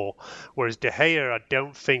not more. Whereas De Gea, I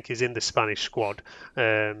don't think is in the Spanish squad.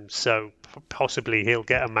 So possibly he'll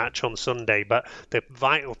get a match on Sunday. But the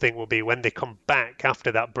vital thing will be when they come back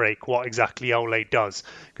after that break, what exactly Ole does.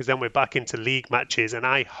 Because then we're back into league matches. And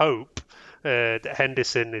I hope that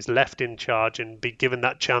Henderson is left in charge and be given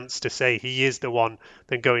that chance to say he is the one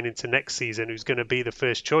then going into next season who's going to be the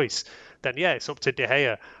first choice. Then it's up to De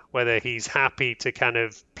Gea whether he's happy to kind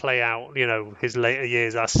of play out his later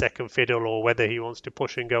years as second fiddle, or whether he wants to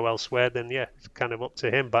push and go elsewhere. Then it's kind of up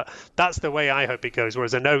to him. But that's the way I hope it goes.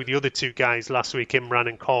 Whereas I know the other two guys last week, Imran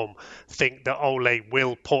and Colm, think that Ole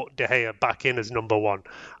will put De Gea back in as number one.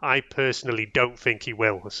 I personally don't think he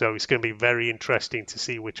will. So it's going to be very interesting to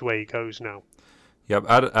see which way he goes now. Yep,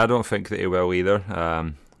 I don't think that he will either.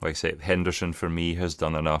 Like I said, Henderson for me has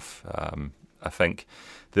done enough. I think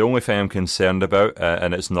the only thing I'm concerned about,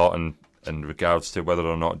 and it's not in regards to whether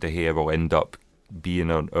or not De Gea will end up being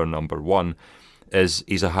our number one, is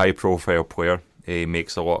he's a high-profile player. He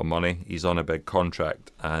makes a lot of money. He's on a big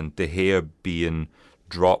contract, and De Gea being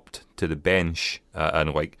dropped to the bench,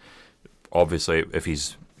 and obviously if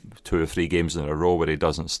he's 2 or 3 games in a row where he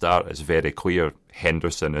doesn't start, it's very clear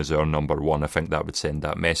Henderson is our number one. I think that would send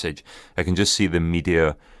that message. I can just see the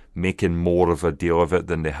media making more of a deal of it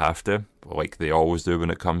than they have to, like they always do when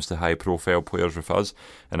it comes to high profile players with us,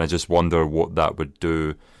 and I just wonder what that would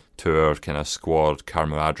do to our kind of squad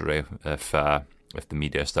camaraderie if the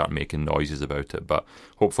media start making noises about it. But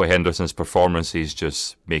hopefully Henderson's performances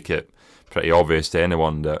just make it pretty obvious to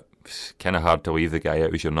anyone that it's kind of hard to leave the guy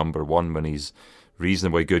out as your number one when he's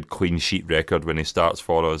reasonably good clean sheet record when he starts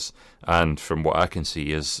for us, and from what I can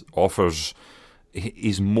see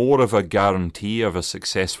he's more of a guarantee of a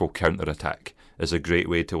successful counter-attack. Is a great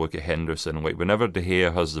way to look at Henderson. Whenever De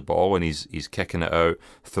Gea has the ball and he's kicking it out,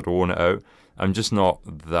 throwing it out, I'm just not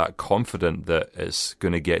that confident that it's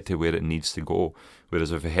going to get to where it needs to go.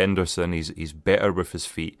 Whereas with Henderson, he's better with his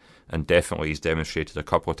feet, and definitely he's demonstrated a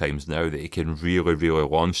couple of times now that he can really, really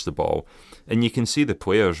launch the ball. And you can see the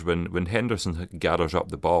players, when Henderson gathers up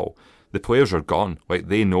the ball, the players are gone.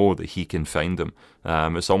 They know that he can find them.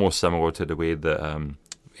 It's almost similar to the way that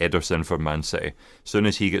Ederson for Man City. As soon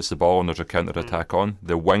as he gets the ball and there's a counter-attack on,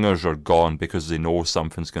 the wingers are gone because they know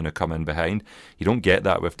something's going to come in behind. You don't get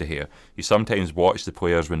that with De Gea. You sometimes watch the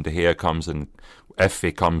players when De Gea comes and if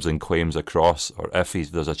he comes and claims a cross, or if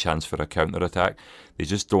there's a chance for a counter-attack, they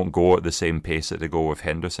just don't go at the same pace that they go with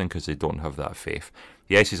Henderson because they don't have that faith.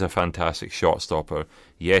 Yes, he's a fantastic shot stopper.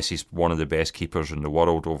 Yes, he's one of the best keepers in the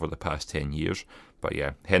world over the past 10 years. But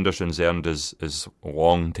yeah, Henderson's earned his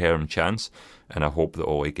long-term chance, and I hope that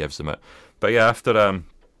Ole gives him it. But yeah,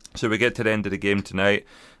 so we get to the end of the game tonight.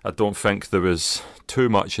 I don't think there was too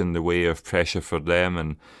much in the way of pressure for them,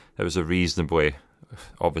 and it was a reasonably,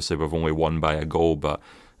 obviously we've only won by a goal, but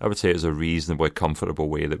I would say it was a reasonably comfortable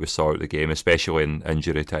way that we saw out the game, especially in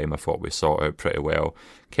injury time. I thought we saw it out pretty well,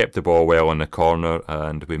 kept the ball well in the corner,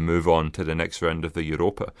 and we move on to the next round of the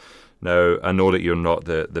Europa. Now, I know that you're not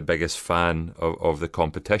the biggest fan of the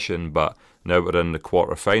competition, but now we're in the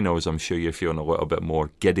quarterfinals, I'm sure you're feeling a little bit more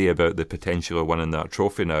giddy about the potential of winning that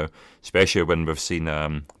trophy now, especially when we've seen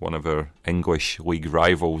one of our English league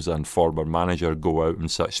rivals and former manager go out in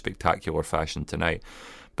such spectacular fashion tonight.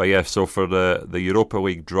 But yeah, so for the Europa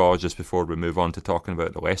League draw, just before we move on to talking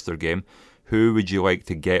about the Leicester game, who would you like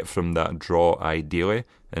to get from that draw ideally,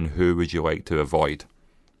 and who would you like to avoid?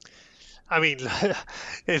 I mean,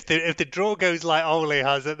 if the draw goes like Ole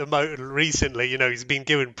has at the moment recently, he's been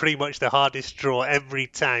given pretty much the hardest draw every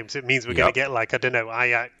time. So it means we're going to get like, I don't know,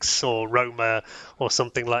 Ajax or Roma or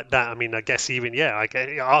something like that. I mean, I guess even,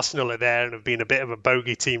 Arsenal are there and have been a bit of a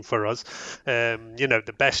bogey team for us.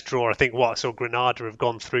 The best draw, I think, I saw Granada have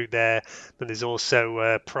gone through there. Then there's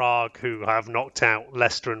also Prague, who have knocked out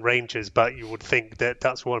Leicester and Rangers, but you would think that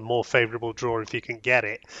that's one more favourable draw if you can get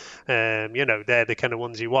it. They're the kind of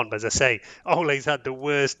ones you want. But as I say, Ole's had the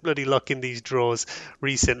worst bloody luck in these draws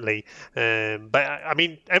recently. But I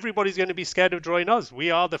mean, everybody's going to be scared of drawing us.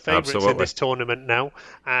 We are the favourites in this tournament now.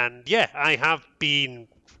 And yeah, I have been,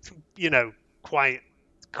 quite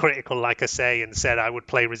critical, like I say, and said I would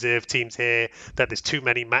play reserve teams here, that there's too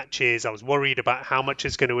many matches. I was worried about how much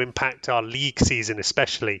it's going to impact our league season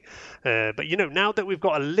especially. But now that we've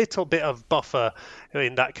got a little bit of buffer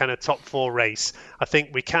in that kind of top four race, I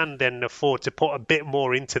think we can then afford to put a bit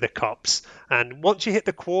more into the cups. And once you hit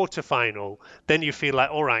the quarterfinal, then you feel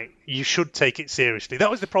like, all right, you should take it seriously. That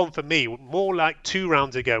was the problem for me. More like 2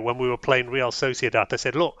 rounds ago when we were playing Real Sociedad, I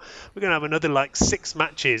said, look, we're going to have another like 6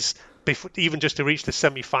 matches even just to reach the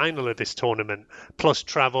semi-final of this tournament, plus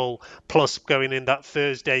travel, plus going in that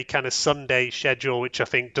Thursday kind of Sunday schedule, which I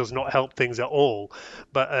think does not help things at all.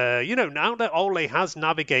 But, now that Ole has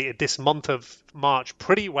navigated this month of March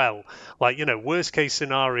pretty well, like, worst case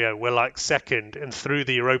scenario, we're like second and through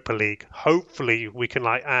the Europa League. Hopefully we can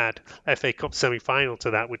add FA Cup semi-final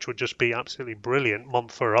to that, which would just be absolutely brilliant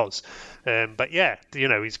month for us. But yeah,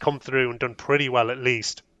 he's come through and done pretty well at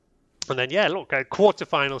least. And then, at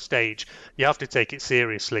quarter-final stage, you have to take it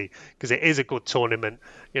seriously because it is a good tournament.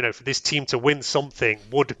 For this team to win something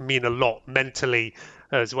would mean a lot mentally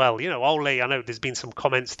as well. Ole, I know there's been some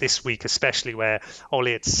comments this week, especially where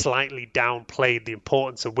Ole had slightly downplayed the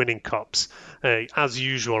importance of winning cups. As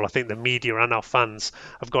usual, I think the media and our fans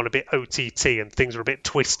have gone a bit OTT and things were a bit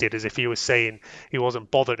twisted, as if he was saying he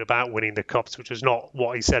wasn't bothered about winning the cups, which was not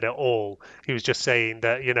what he said at all. He was just saying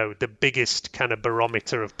that, the biggest kind of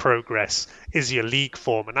barometer of progress is your league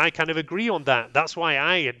form. And I kind of agree on that. That's why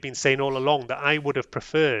I had been saying all along that I would have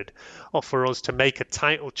preferred for us to make a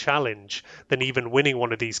title challenge than even winning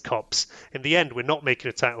one of these cups. In the end, we're not making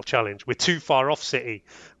a title challenge. We're too far off City,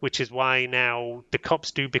 which is why now the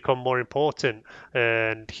cups do become more important.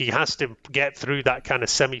 And he has to get through that kind of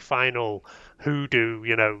semi-final hoodoo,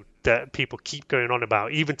 that people keep going on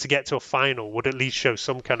about. Even to get to a final would at least show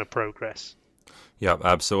some kind of progress. Yeah,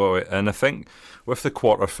 absolutely. And I think with the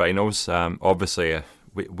quarterfinals, obviously,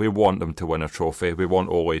 we want them to win a trophy. We want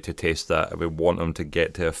Ole to taste that. We want them to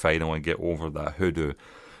get to a final and get over that hoodoo.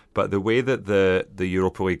 But the way that the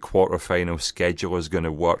Europa League quarterfinal schedule is going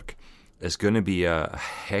to work is going to be a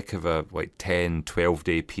heck of a 10,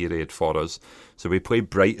 12-day period for us. So we play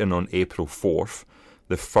Brighton on April 4th.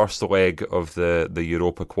 The first leg of the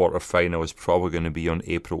Europa quarterfinal is probably going to be on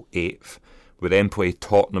April 8th. We then play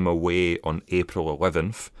Tottenham away on April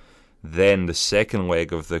 11th. Then the second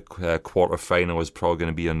leg of the quarterfinal is probably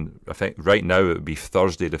going to be on, I think right now it would be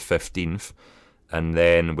Thursday the 15th. And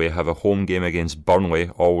then we have a home game against Burnley,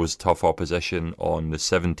 always tough opposition, on the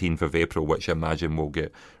 17th of April, which I imagine will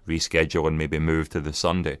get rescheduled and maybe moved to the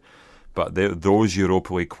Sunday. But those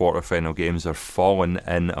Europa League quarterfinal games are falling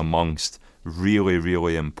in amongst really,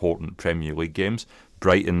 really important Premier League games.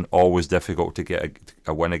 Brighton, always difficult to get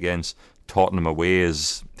a win against. Tottenham away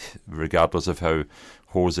is, regardless of how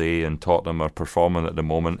Jose and Tottenham are performing at the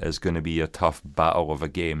moment is going to be a tough battle of a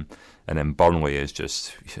game. And then Burnley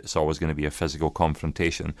it's always going to be a physical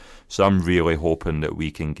confrontation. So I'm really hoping that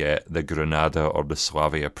we can get the Granada or the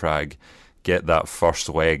Slavia Prague, get that first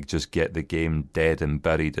leg, just get the game dead and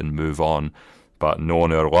buried and move on. But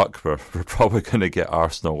knowing our luck, we're probably going to get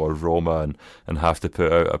Arsenal or Roma and have to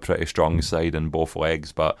put out a pretty strong side in both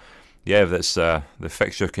legs. But yeah, that's the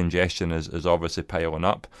fixture congestion is obviously piling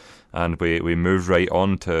up. And we move right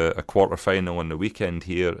on to a quarter-final on the weekend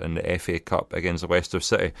here in the FA Cup against Leicester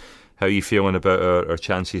City. How are you feeling about our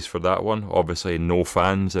chances for that one? Obviously, no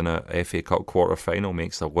fans in a FA Cup quarter-final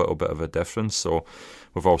makes a little bit of a difference. So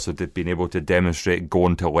we've also been able to demonstrate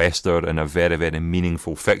going to Leicester in a very, very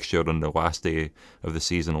meaningful fixture on the last day of the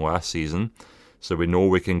season last season. So we know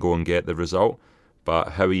we can go and get the result.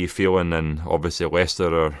 But how are you feeling? And obviously,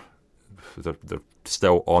 Leicester they're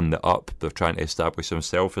still on the up. They're trying to establish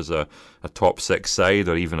themselves as a top 6 side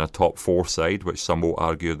or even a top 4 side, which some will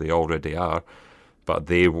argue they already are. But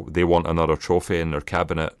they want another trophy in their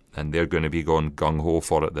cabinet, and they're going to be going gung-ho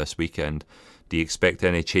for it this weekend. Do you expect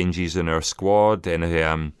any changes in our squad?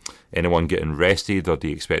 Anyone getting rested, or do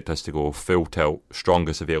you expect us to go full tilt,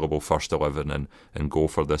 strongest available first 11 and go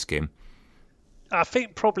for this game? I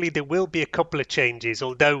think probably there will be a couple of changes,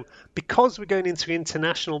 although because we're going into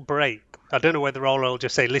international break, I don't know whether Ola will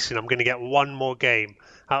just say, listen, I'm going to get one more game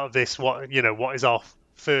out of this, what is our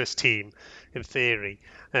first team in theory.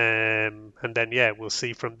 And then, we'll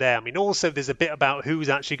see from there. I mean, also there's a bit about who's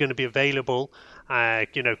actually going to be available.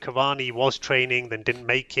 Cavani was training, then didn't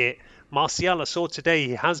make it. Martial, I saw today,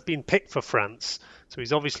 he has been picked for France. So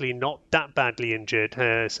he's obviously not that badly injured.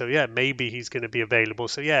 Maybe he's going to be available.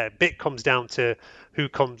 So a bit comes down to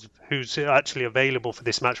who's actually available for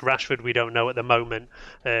this match. Rashford, we don't know at the moment.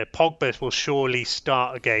 Pogba will surely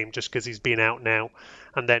start a game just because he's been out now.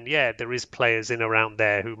 And then, there is players in around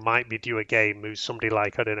there who might be due a game. Who's somebody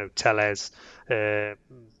like, I don't know, Tellez,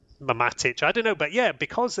 Matic. I don't know. But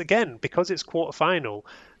because it's quarter-final,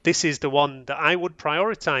 this is the one that I would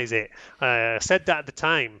prioritise it. I said that at the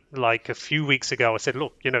time, like a few weeks ago. I said,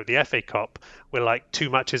 look, the FA Cup, we're like 2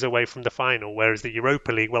 matches away from the final, whereas the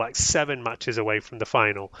Europa League, we're like 7 matches away from the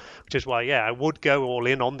final, which is why, I would go all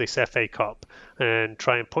in on this FA Cup and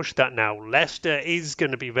try and push that now. Leicester is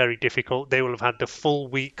going to be very difficult. They will have had the full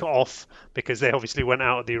week off because they obviously went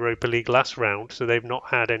out of the Europa League last round, so they've not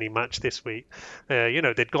had any match this week.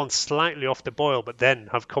 They'd gone slightly off the boil, but then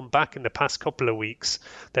have come back in the past couple of weeks.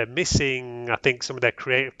 They're missing, I think, some of their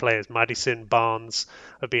creative players. Madison, Barnes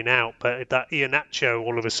have been out, but that Iheanacho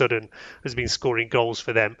all of a sudden has been scoring goals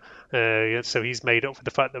for them. So he's made up for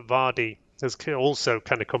the fact that Vardy has also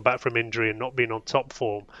kind of come back from injury and not been on top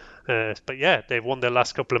form. They've won their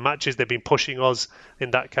last couple of matches. They've been pushing us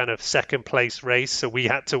in that kind of second place race. So we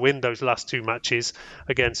had to win those last 2 matches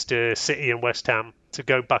against City and West Ham to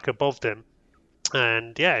go back above them.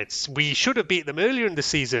 And we should have beat them earlier in the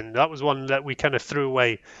season. That was one that we kind of threw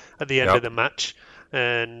away at the end of the match.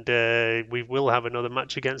 And we will have another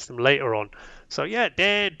match against them later on. So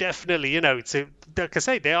they're definitely, like I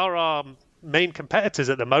say, they are our main competitors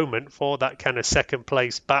at the moment for that kind of second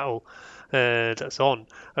place battle that's on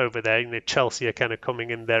over there. Chelsea are kind of coming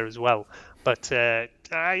in there as well. But I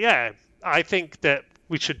think that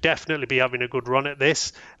we should definitely be having a good run at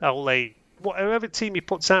this. Whatever team he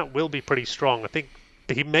puts out will be pretty strong. I think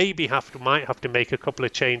he might have to make a couple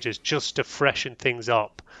of changes just to freshen things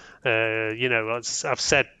up. As I've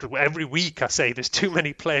said every week, I say there's too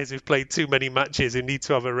many players who've played too many matches who need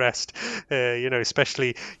to have a rest.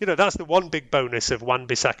 Especially, that's the one big bonus of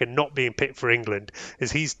Wan-Bissaka not being picked for England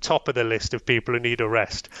is he's top of the list of people who need a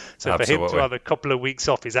rest. So Absolutely. For him to have a couple of weeks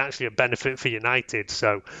off is actually a benefit for United.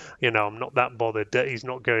 So, I'm not that bothered that he's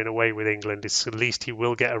not going away with England. At least he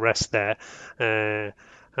will get a rest there.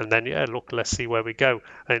 And then, let's see where we go.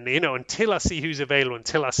 And, until I see who's available,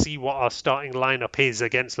 until I see what our starting lineup is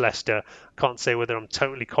against Leicester, I can't say whether I'm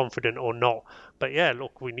totally confident or not. But,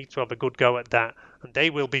 we need to have a good go at that. And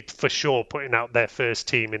they will be, for sure, putting out their first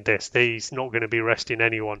team in this. He's not going to be resting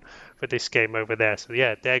anyone for this game over there. So,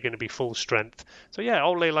 they're going to be full strength. So,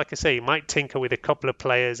 Ole, like I say, he might tinker with a couple of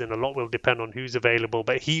players, and a lot will depend on who's available.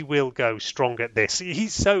 But he will go strong at this.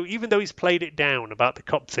 Even though he's played it down about the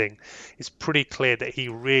cup thing, it's pretty clear that he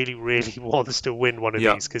really, really wants to win one of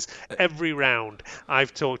these. Because every round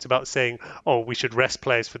I've talked about saying, we should rest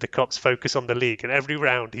players for the cups, focus on the league. And every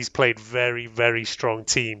round he's played very, very strong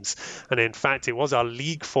teams. And in fact, it was our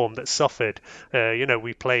league form that suffered.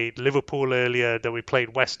 We played Liverpool earlier, then we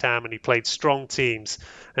played West Ham, and he played strong teams.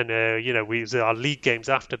 And, our league games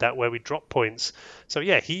after that where we dropped points. So,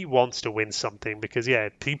 he wants to win something because,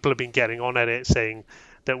 people have been getting on at it saying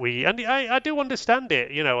that we, and I do understand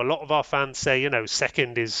it. A lot of our fans say,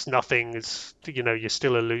 second is nothing, you're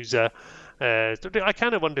still a loser. I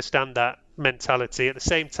kind of understand that mentality. At the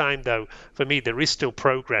same time, though, for me, there is still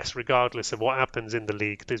progress regardless of what happens in the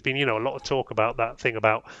league. There's been, a lot of talk about that thing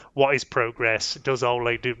about what is progress. Does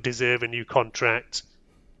Ole deserve a new contract?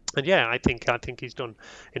 And yeah, I think he's done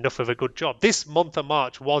enough of a good job. This month of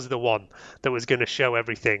March was the one that was going to show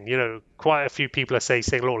everything. Quite a few people are saying,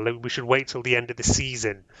 "Oh, we should wait till the end of the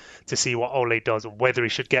season to see what Ole does and whether he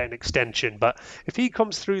should get an extension." But if he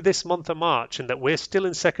comes through this month of March and that we're still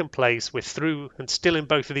in second place, we're through and still in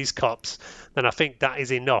both of these cups, then I think that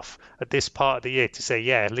is enough at this part of the year to say,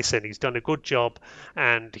 yeah, listen, he's done a good job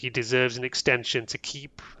and he deserves an extension to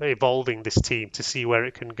keep evolving this team to see where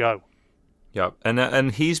it can go. Yeah,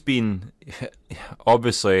 and he's been,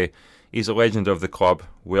 obviously, he's a legend of the club.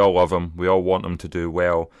 We all love him. We all want him to do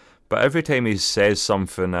well. But every time he says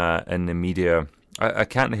something in the media, I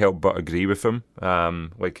can't help but agree with him.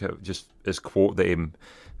 Just his quote that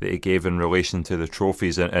he gave in relation to the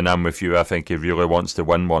trophies, and I'm with you. I think he really wants to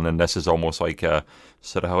win one, and this is almost like a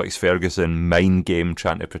Sir Alex Ferguson mind game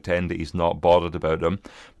trying to pretend that he's not bothered about them.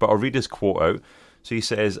 But I'll read his quote out. So he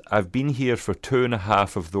says, "I've been here for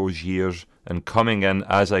 2.5 of those years, and coming in,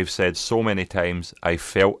 as I've said so many times, I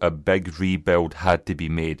felt a big rebuild had to be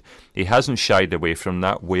made." He hasn't shied away from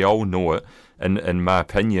that. We all know it. And in my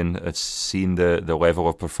opinion, it's seen the level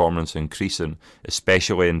of performance increasing,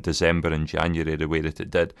 especially in December and January, the way that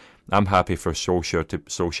it did. I'm happy for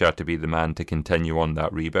Solskjaer to be the man to continue on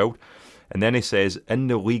that rebuild. And then he says, "In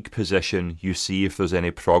the league position, you see if there's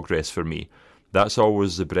any progress for me. That's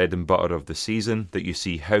always the bread and butter of the season, that you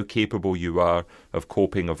see how capable you are of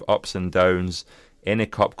coping of ups and downs. Any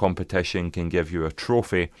cup competition can give you a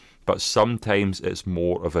trophy, but sometimes it's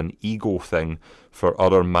more of an ego thing for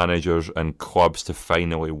other managers and clubs to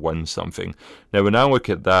finally win something." Now, when I look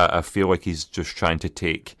at that, I feel like he's just trying to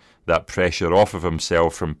take that pressure off of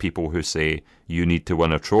himself from people who say you need to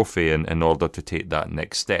win a trophy in order to take that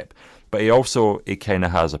next step. But he kind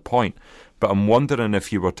of has a point. But I'm wondering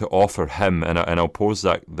if you were to offer him, and I'll pose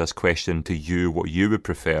this question to you, what you would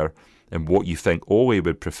prefer and what you think Ole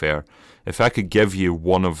would prefer. If I could give you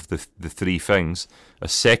one of the three things, a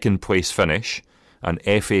second place finish, an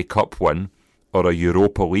FA Cup win, or a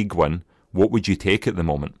Europa League win, what would you take at the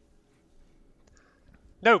moment?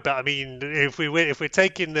 No, but I mean, if we're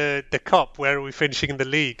taking the cup, where are we finishing in the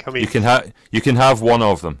league? I mean, you can have one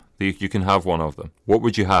of them. You can have one of them. What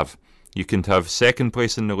would you have? You can have second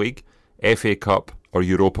place in the league, FA Cup, or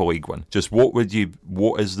Europa League win. Just what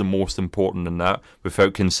is the most important in that,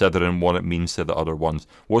 without considering what it means to the other ones?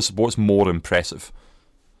 What's more impressive?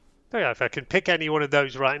 Yeah, if I could pick any one of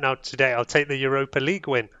those right now today, I'll take the Europa League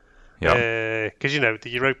win. Yeah. Because the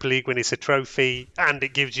Europa League win is a trophy and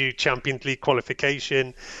it gives you Champions League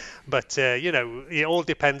qualification. But, it all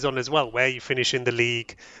depends on as well where you finish in the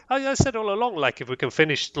league. I said all along, if we can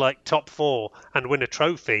finish top 4 and win a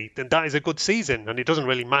trophy, then that is a good season. And it doesn't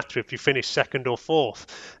really matter if you finish second or fourth.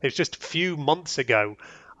 It's just a few months ago,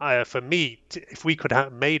 for me, if we could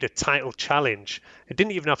have made a title challenge, it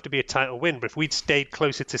didn't even have to be a title win, but if we'd stayed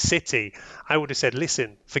closer to City, I would have said,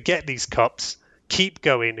 listen, forget these cups. Keep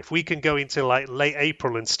going. If we can go into late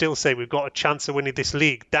April and still say we've got a chance of winning this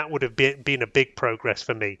league, that would have been a big progress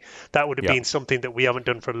for me. That would have been something that we haven't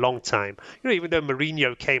done for a long time. Even though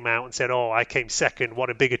Mourinho came out and said, "Oh, I came second, what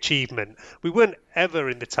a big achievement," we weren't ever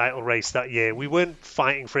in the title race that year. We weren't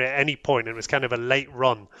fighting for it at any point, and it was kind of a late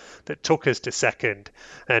run that took us to second,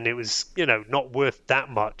 and it was not worth that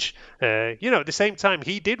much. At the same time,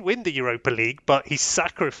 he did win the Europa League, but he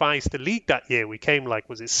sacrificed the league that year. We came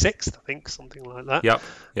was it sixth, I think, something like that. Yeah,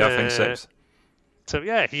 I think sixth. So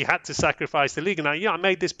yeah, he had to sacrifice the league, and I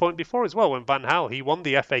made this point before as well when Van Gaal, he won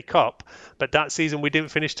the FA Cup, but that season we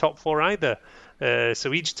didn't finish top 4 either.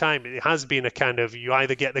 So each time it has been a kind of you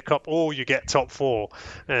either get the cup or you get top 4,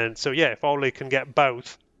 and so yeah, if Ole can get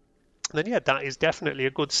both, then yeah, that is definitely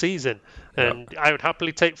a good season, and I would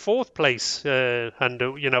happily take 4th place and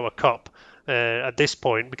a cup at this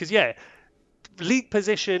point, because league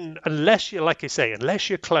position, unless you're, like I say, unless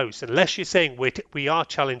you're close, unless you're saying we are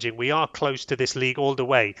challenging, we are close to this league all the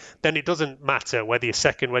way, then it doesn't matter whether you're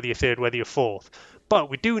second, whether you're third, whether you're fourth. But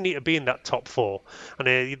we do need to be in that top 4. And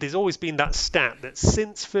there's always been that stat that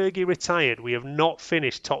since Fergie retired, we have not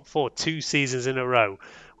finished top 4 2 seasons in a row.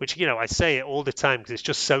 Which, I say it all the time because it's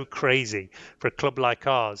just so crazy for a club like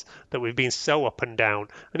ours that we've been so up and down.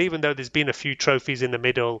 And even though there's been a few trophies in the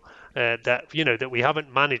middle, that we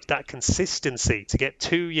haven't managed that consistency to get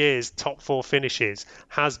 2 years top 4 finishes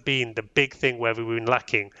has been the big thing where we've been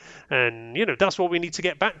lacking. And that's what we need to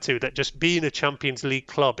get back to, that just being a Champions League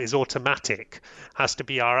club is automatic, has to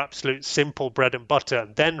be our absolute simple bread and butter,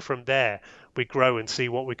 and then from there we grow and see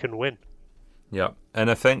what we can win. Yeah, and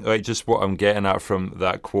I think just what I'm getting at from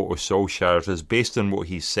that quote of Solskjaer's is, based on what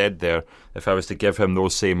he said there, if I was to give him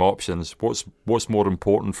those same options, what's more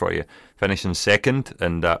important for you? Finishing second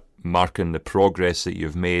and marking the progress that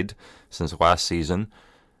you've made since last season,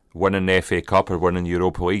 winning the FA Cup or winning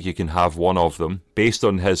Europa League, you can have one of them. Based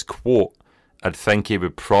on his quote, I'd think he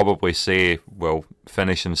would probably say, well,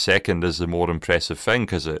 finishing second is the more impressive thing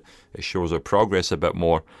because it shows our progress a bit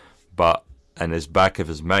more. But in his back of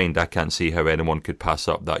his mind, I can't see how anyone could pass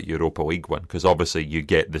up that Europa League one, because obviously you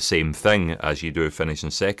get the same thing as you do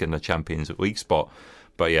finishing second, a Champions League spot.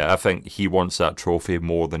 But yeah, I think he wants that trophy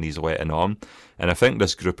more than he's letting on, and I think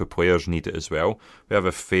this group of players need it as well. We have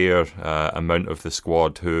a fair amount of the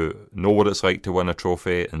squad who know what it's like to win a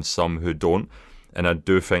trophy and some who don't, and I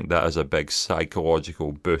do think that is a big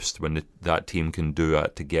psychological boost when that team can do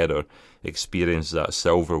that together, experience that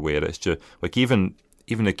silverware. It's just like even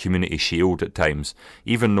the Community Shield at times,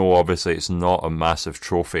 even though obviously it's not a massive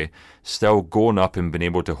trophy, still going up and being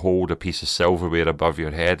able to hold a piece of silverware above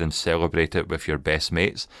your head and celebrate it with your best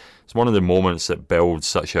mates, it's one of the moments that builds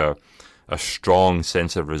such a strong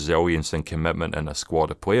sense of resilience and commitment in a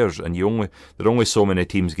squad of players. And there are only so many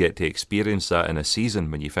teams get to experience that in a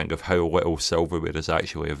season when you think of how little silverware is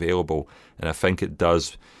actually available. And I think it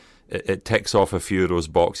does. It ticks off a few of those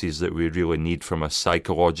boxes that we really need from a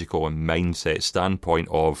psychological and mindset standpoint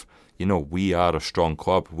of, we are a strong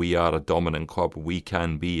club, we are a dominant club, we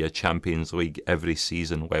can be a Champions League every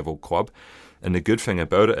season level club. And the good thing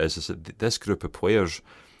about it is that this group of players,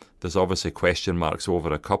 there's obviously question marks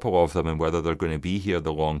over a couple of them and whether they're going to be here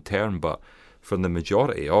the long term, but for the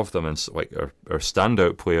majority of them, and like our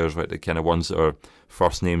standout players, like the kind of ones that are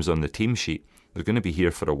first names on the team sheet, they're going to be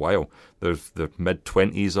here for a while. They're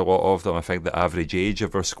mid-20s, a lot of them. I think the average age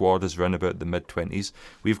of our squad is around about the mid-20s.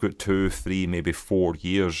 We've got 2, 3, maybe 4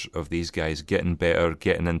 years of these guys getting better,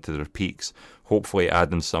 getting into their peaks, hopefully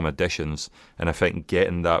adding some additions. And I think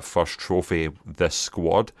getting that first trophy, this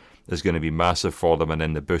squad, is going to be massive for them. And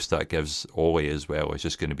then the boost that gives Ole as well is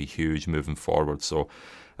just going to be huge moving forward. So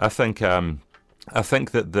I think that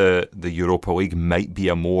the Europa League might be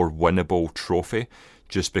a more winnable trophy,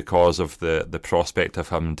 just because of the prospect of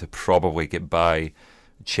having to probably get by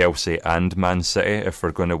Chelsea and Man City if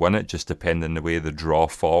we're going to win it, just depending on the way the draw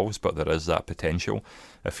falls, but there is that potential.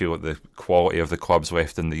 I feel like the quality of the clubs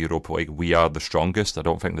left in the Europa League, we are the strongest. I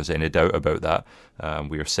don't think there's any doubt about that.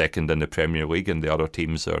 We are second in the Premier League, and the other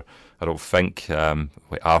teams are, I don't think,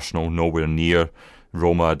 like Arsenal, nowhere near.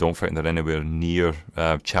 Roma, I don't think they're anywhere near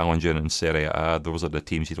challenging in Serie A. Those are the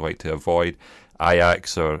teams you'd like to avoid.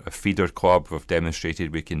 Ajax are a feeder club. We've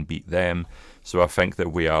demonstrated we can beat them. So I think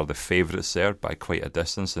that we are the favourites there by quite a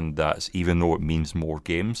distance, and that's, even though it means more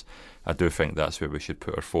games, I do think that's where we should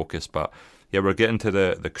put our focus. But yeah, we're getting to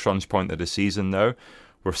the crunch point of the season now.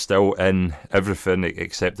 We're still in everything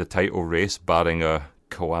except the title race, barring a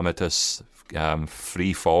calamitous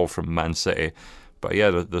free fall from Man City. But yeah,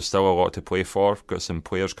 there's still a lot to play for. Got some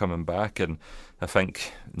players coming back, and I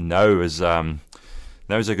think now is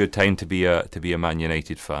a good time to be a Man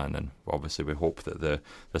United fan. And obviously we hope that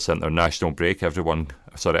this international break, after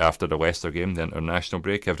the Leicester game, the international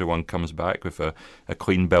break, everyone comes back with a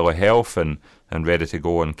clean bill of health and ready to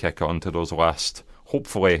go and kick on to those last,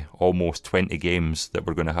 hopefully, almost 20 games that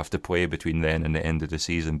we're going to have to play between then and the end of the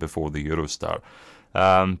season before the Euros start.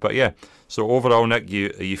 But yeah, so overall, Nick,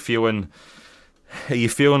 are you feeling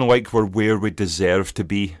like we're where we deserve to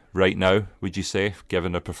be right now, would you say,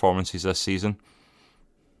 given the performances this season?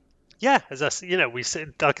 Yeah, we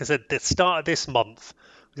said, like I said, the start of this month,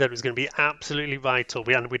 we said it was going to be absolutely vital.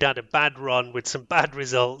 We'd had a bad run with some bad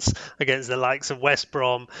results against the likes of West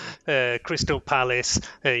Brom, Crystal Palace,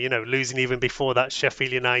 losing even before that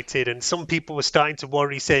Sheffield United. And some people were starting to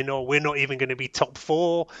worry, saying, oh, we're not even going to be top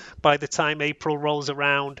 4 by the time April rolls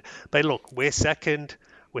around. But look, we're second.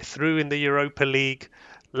 We're through in the Europa League.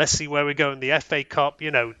 Let's see where we go in the FA Cup.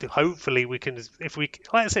 Hopefully we can,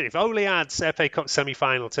 if Ole adds FA Cup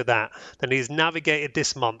semi-final to that, then he's navigated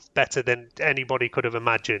this month better than anybody could have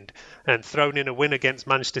imagined, and thrown in a win against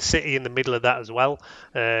Manchester City in the middle of that as well.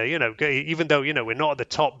 Even though we're not at the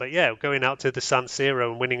top, but yeah, going out to the San Siro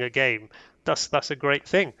and winning a game, that's a great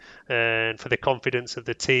thing, and for the confidence of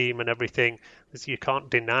the team and everything, you can't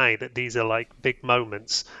deny that these are like big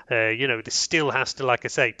moments. This still has to, like I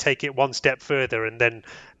say, take it one step further and then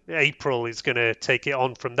April is going to take it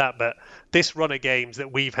on from that. But this run of games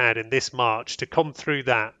that we've had in this March, to come through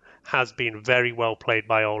that has been very well played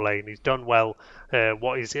by Ole, and he's done well.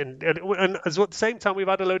 What is in, and at the same time, we've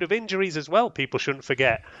had a load of injuries as well. People shouldn't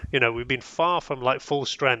forget. We've been far from like full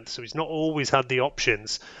strength, so he's not always had the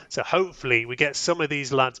options. So hopefully, we get some of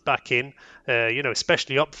these lads back in.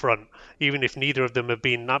 Especially up front, even if neither of them have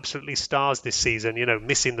been absolutely stars this season.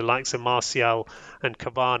 Missing the likes of Martial and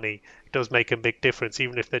Cavani does make a big difference,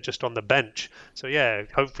 even if they're just on the bench. So yeah,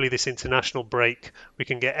 hopefully this international break we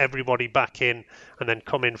can get everybody back in, and then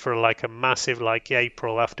come in for like a massive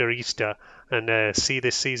April after Easter, and see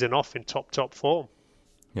this season off in top form.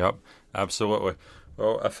 Yep, absolutely.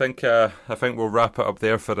 Well, I think we'll wrap it up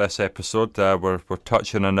there for this episode. We're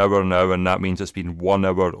touching an hour now, and that means it's been 1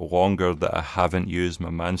 hour longer that I haven't used my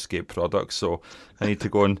Manscaped products. So I need to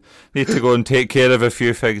go and take care of a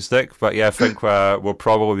few things, Dick. But yeah, I think we'll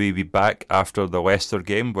probably be back after the Leicester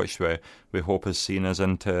game, which we hope has seen us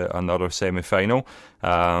into another semi-final.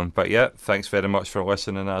 But yeah, thanks very much for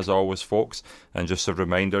listening as always, folks. And just a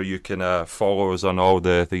reminder, you can follow us on all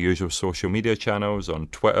the usual social media channels, on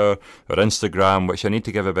Twitter or Instagram, which I need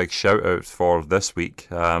to give a big shout out for this week.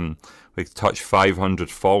 We touched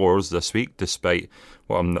 500 followers this week, despite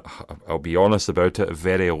what I'll be honest about it,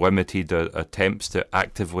 very limited attempts to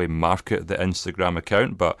actively market the Instagram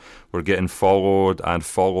account, but we're getting followed and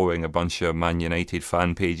following a bunch of Man United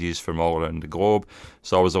fan pages from all around the globe.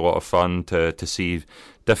 It's always a lot of fun to see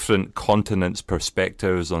different continents'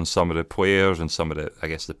 perspectives on some of the players and some of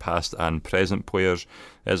the past and present players.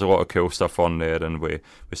 There's a lot of cool stuff on there, and we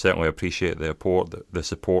certainly appreciate the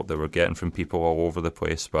support that we're getting from people all over the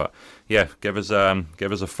place. But yeah, give us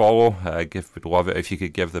a follow. We'd love it if you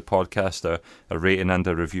could give the podcast a rating and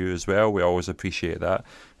a review as well. We always appreciate that.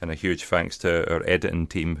 And a huge thanks to our editing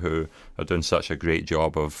team, who are doing such a great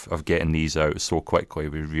job of getting these out so quickly.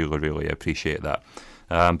 We really, really appreciate that.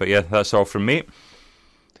 But yeah, that's all from me.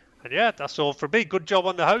 And yeah, that's all for me. Good job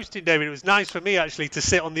on the hosting, David. It was nice for me actually to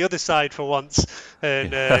sit on the other side for once,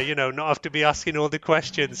 and not have to be asking all the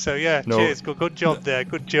questions. So yeah, cheers. Good job there.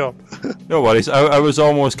 Good job. No worries. I was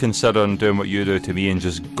almost considering doing what you do to me and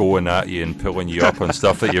just going at you and pulling you up on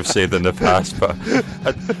stuff that you've said in the past, but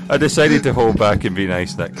I decided to hold back and be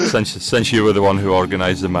nice, Nick. Since you were the one who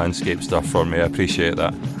organised the Manscaped stuff for me, I appreciate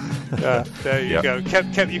that. There you go.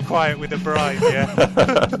 Kept you quiet with a bribe,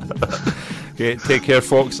 yeah. Okay, take care,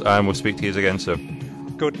 folks, and we'll speak to you again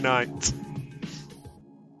soon. Good night.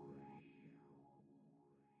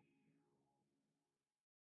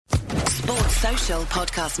 Sports Social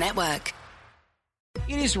Podcast Network.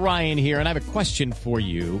 It is Ryan here, and I have a question for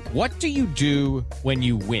you. What do you do when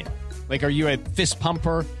you win? Like, are you a fist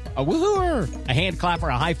pumper, a woohooer, a hand clapper,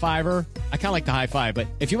 a high fiver? I kind of like the high five, but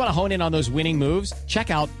if you want to hone in on those winning moves,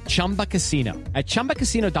 check out Chumba Casino. At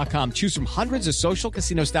ChumbaCasino.com, choose from hundreds of social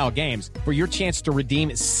casino style games for your chance to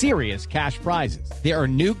redeem serious cash prizes. There are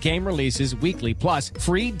new game releases weekly, plus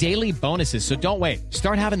free daily bonuses. So don't wait.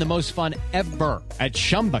 Start having the most fun ever at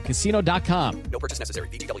ChumbaCasino.com. No purchase necessary.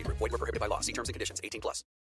 VGW Group. Void where prohibited by law. See terms and conditions. 18+.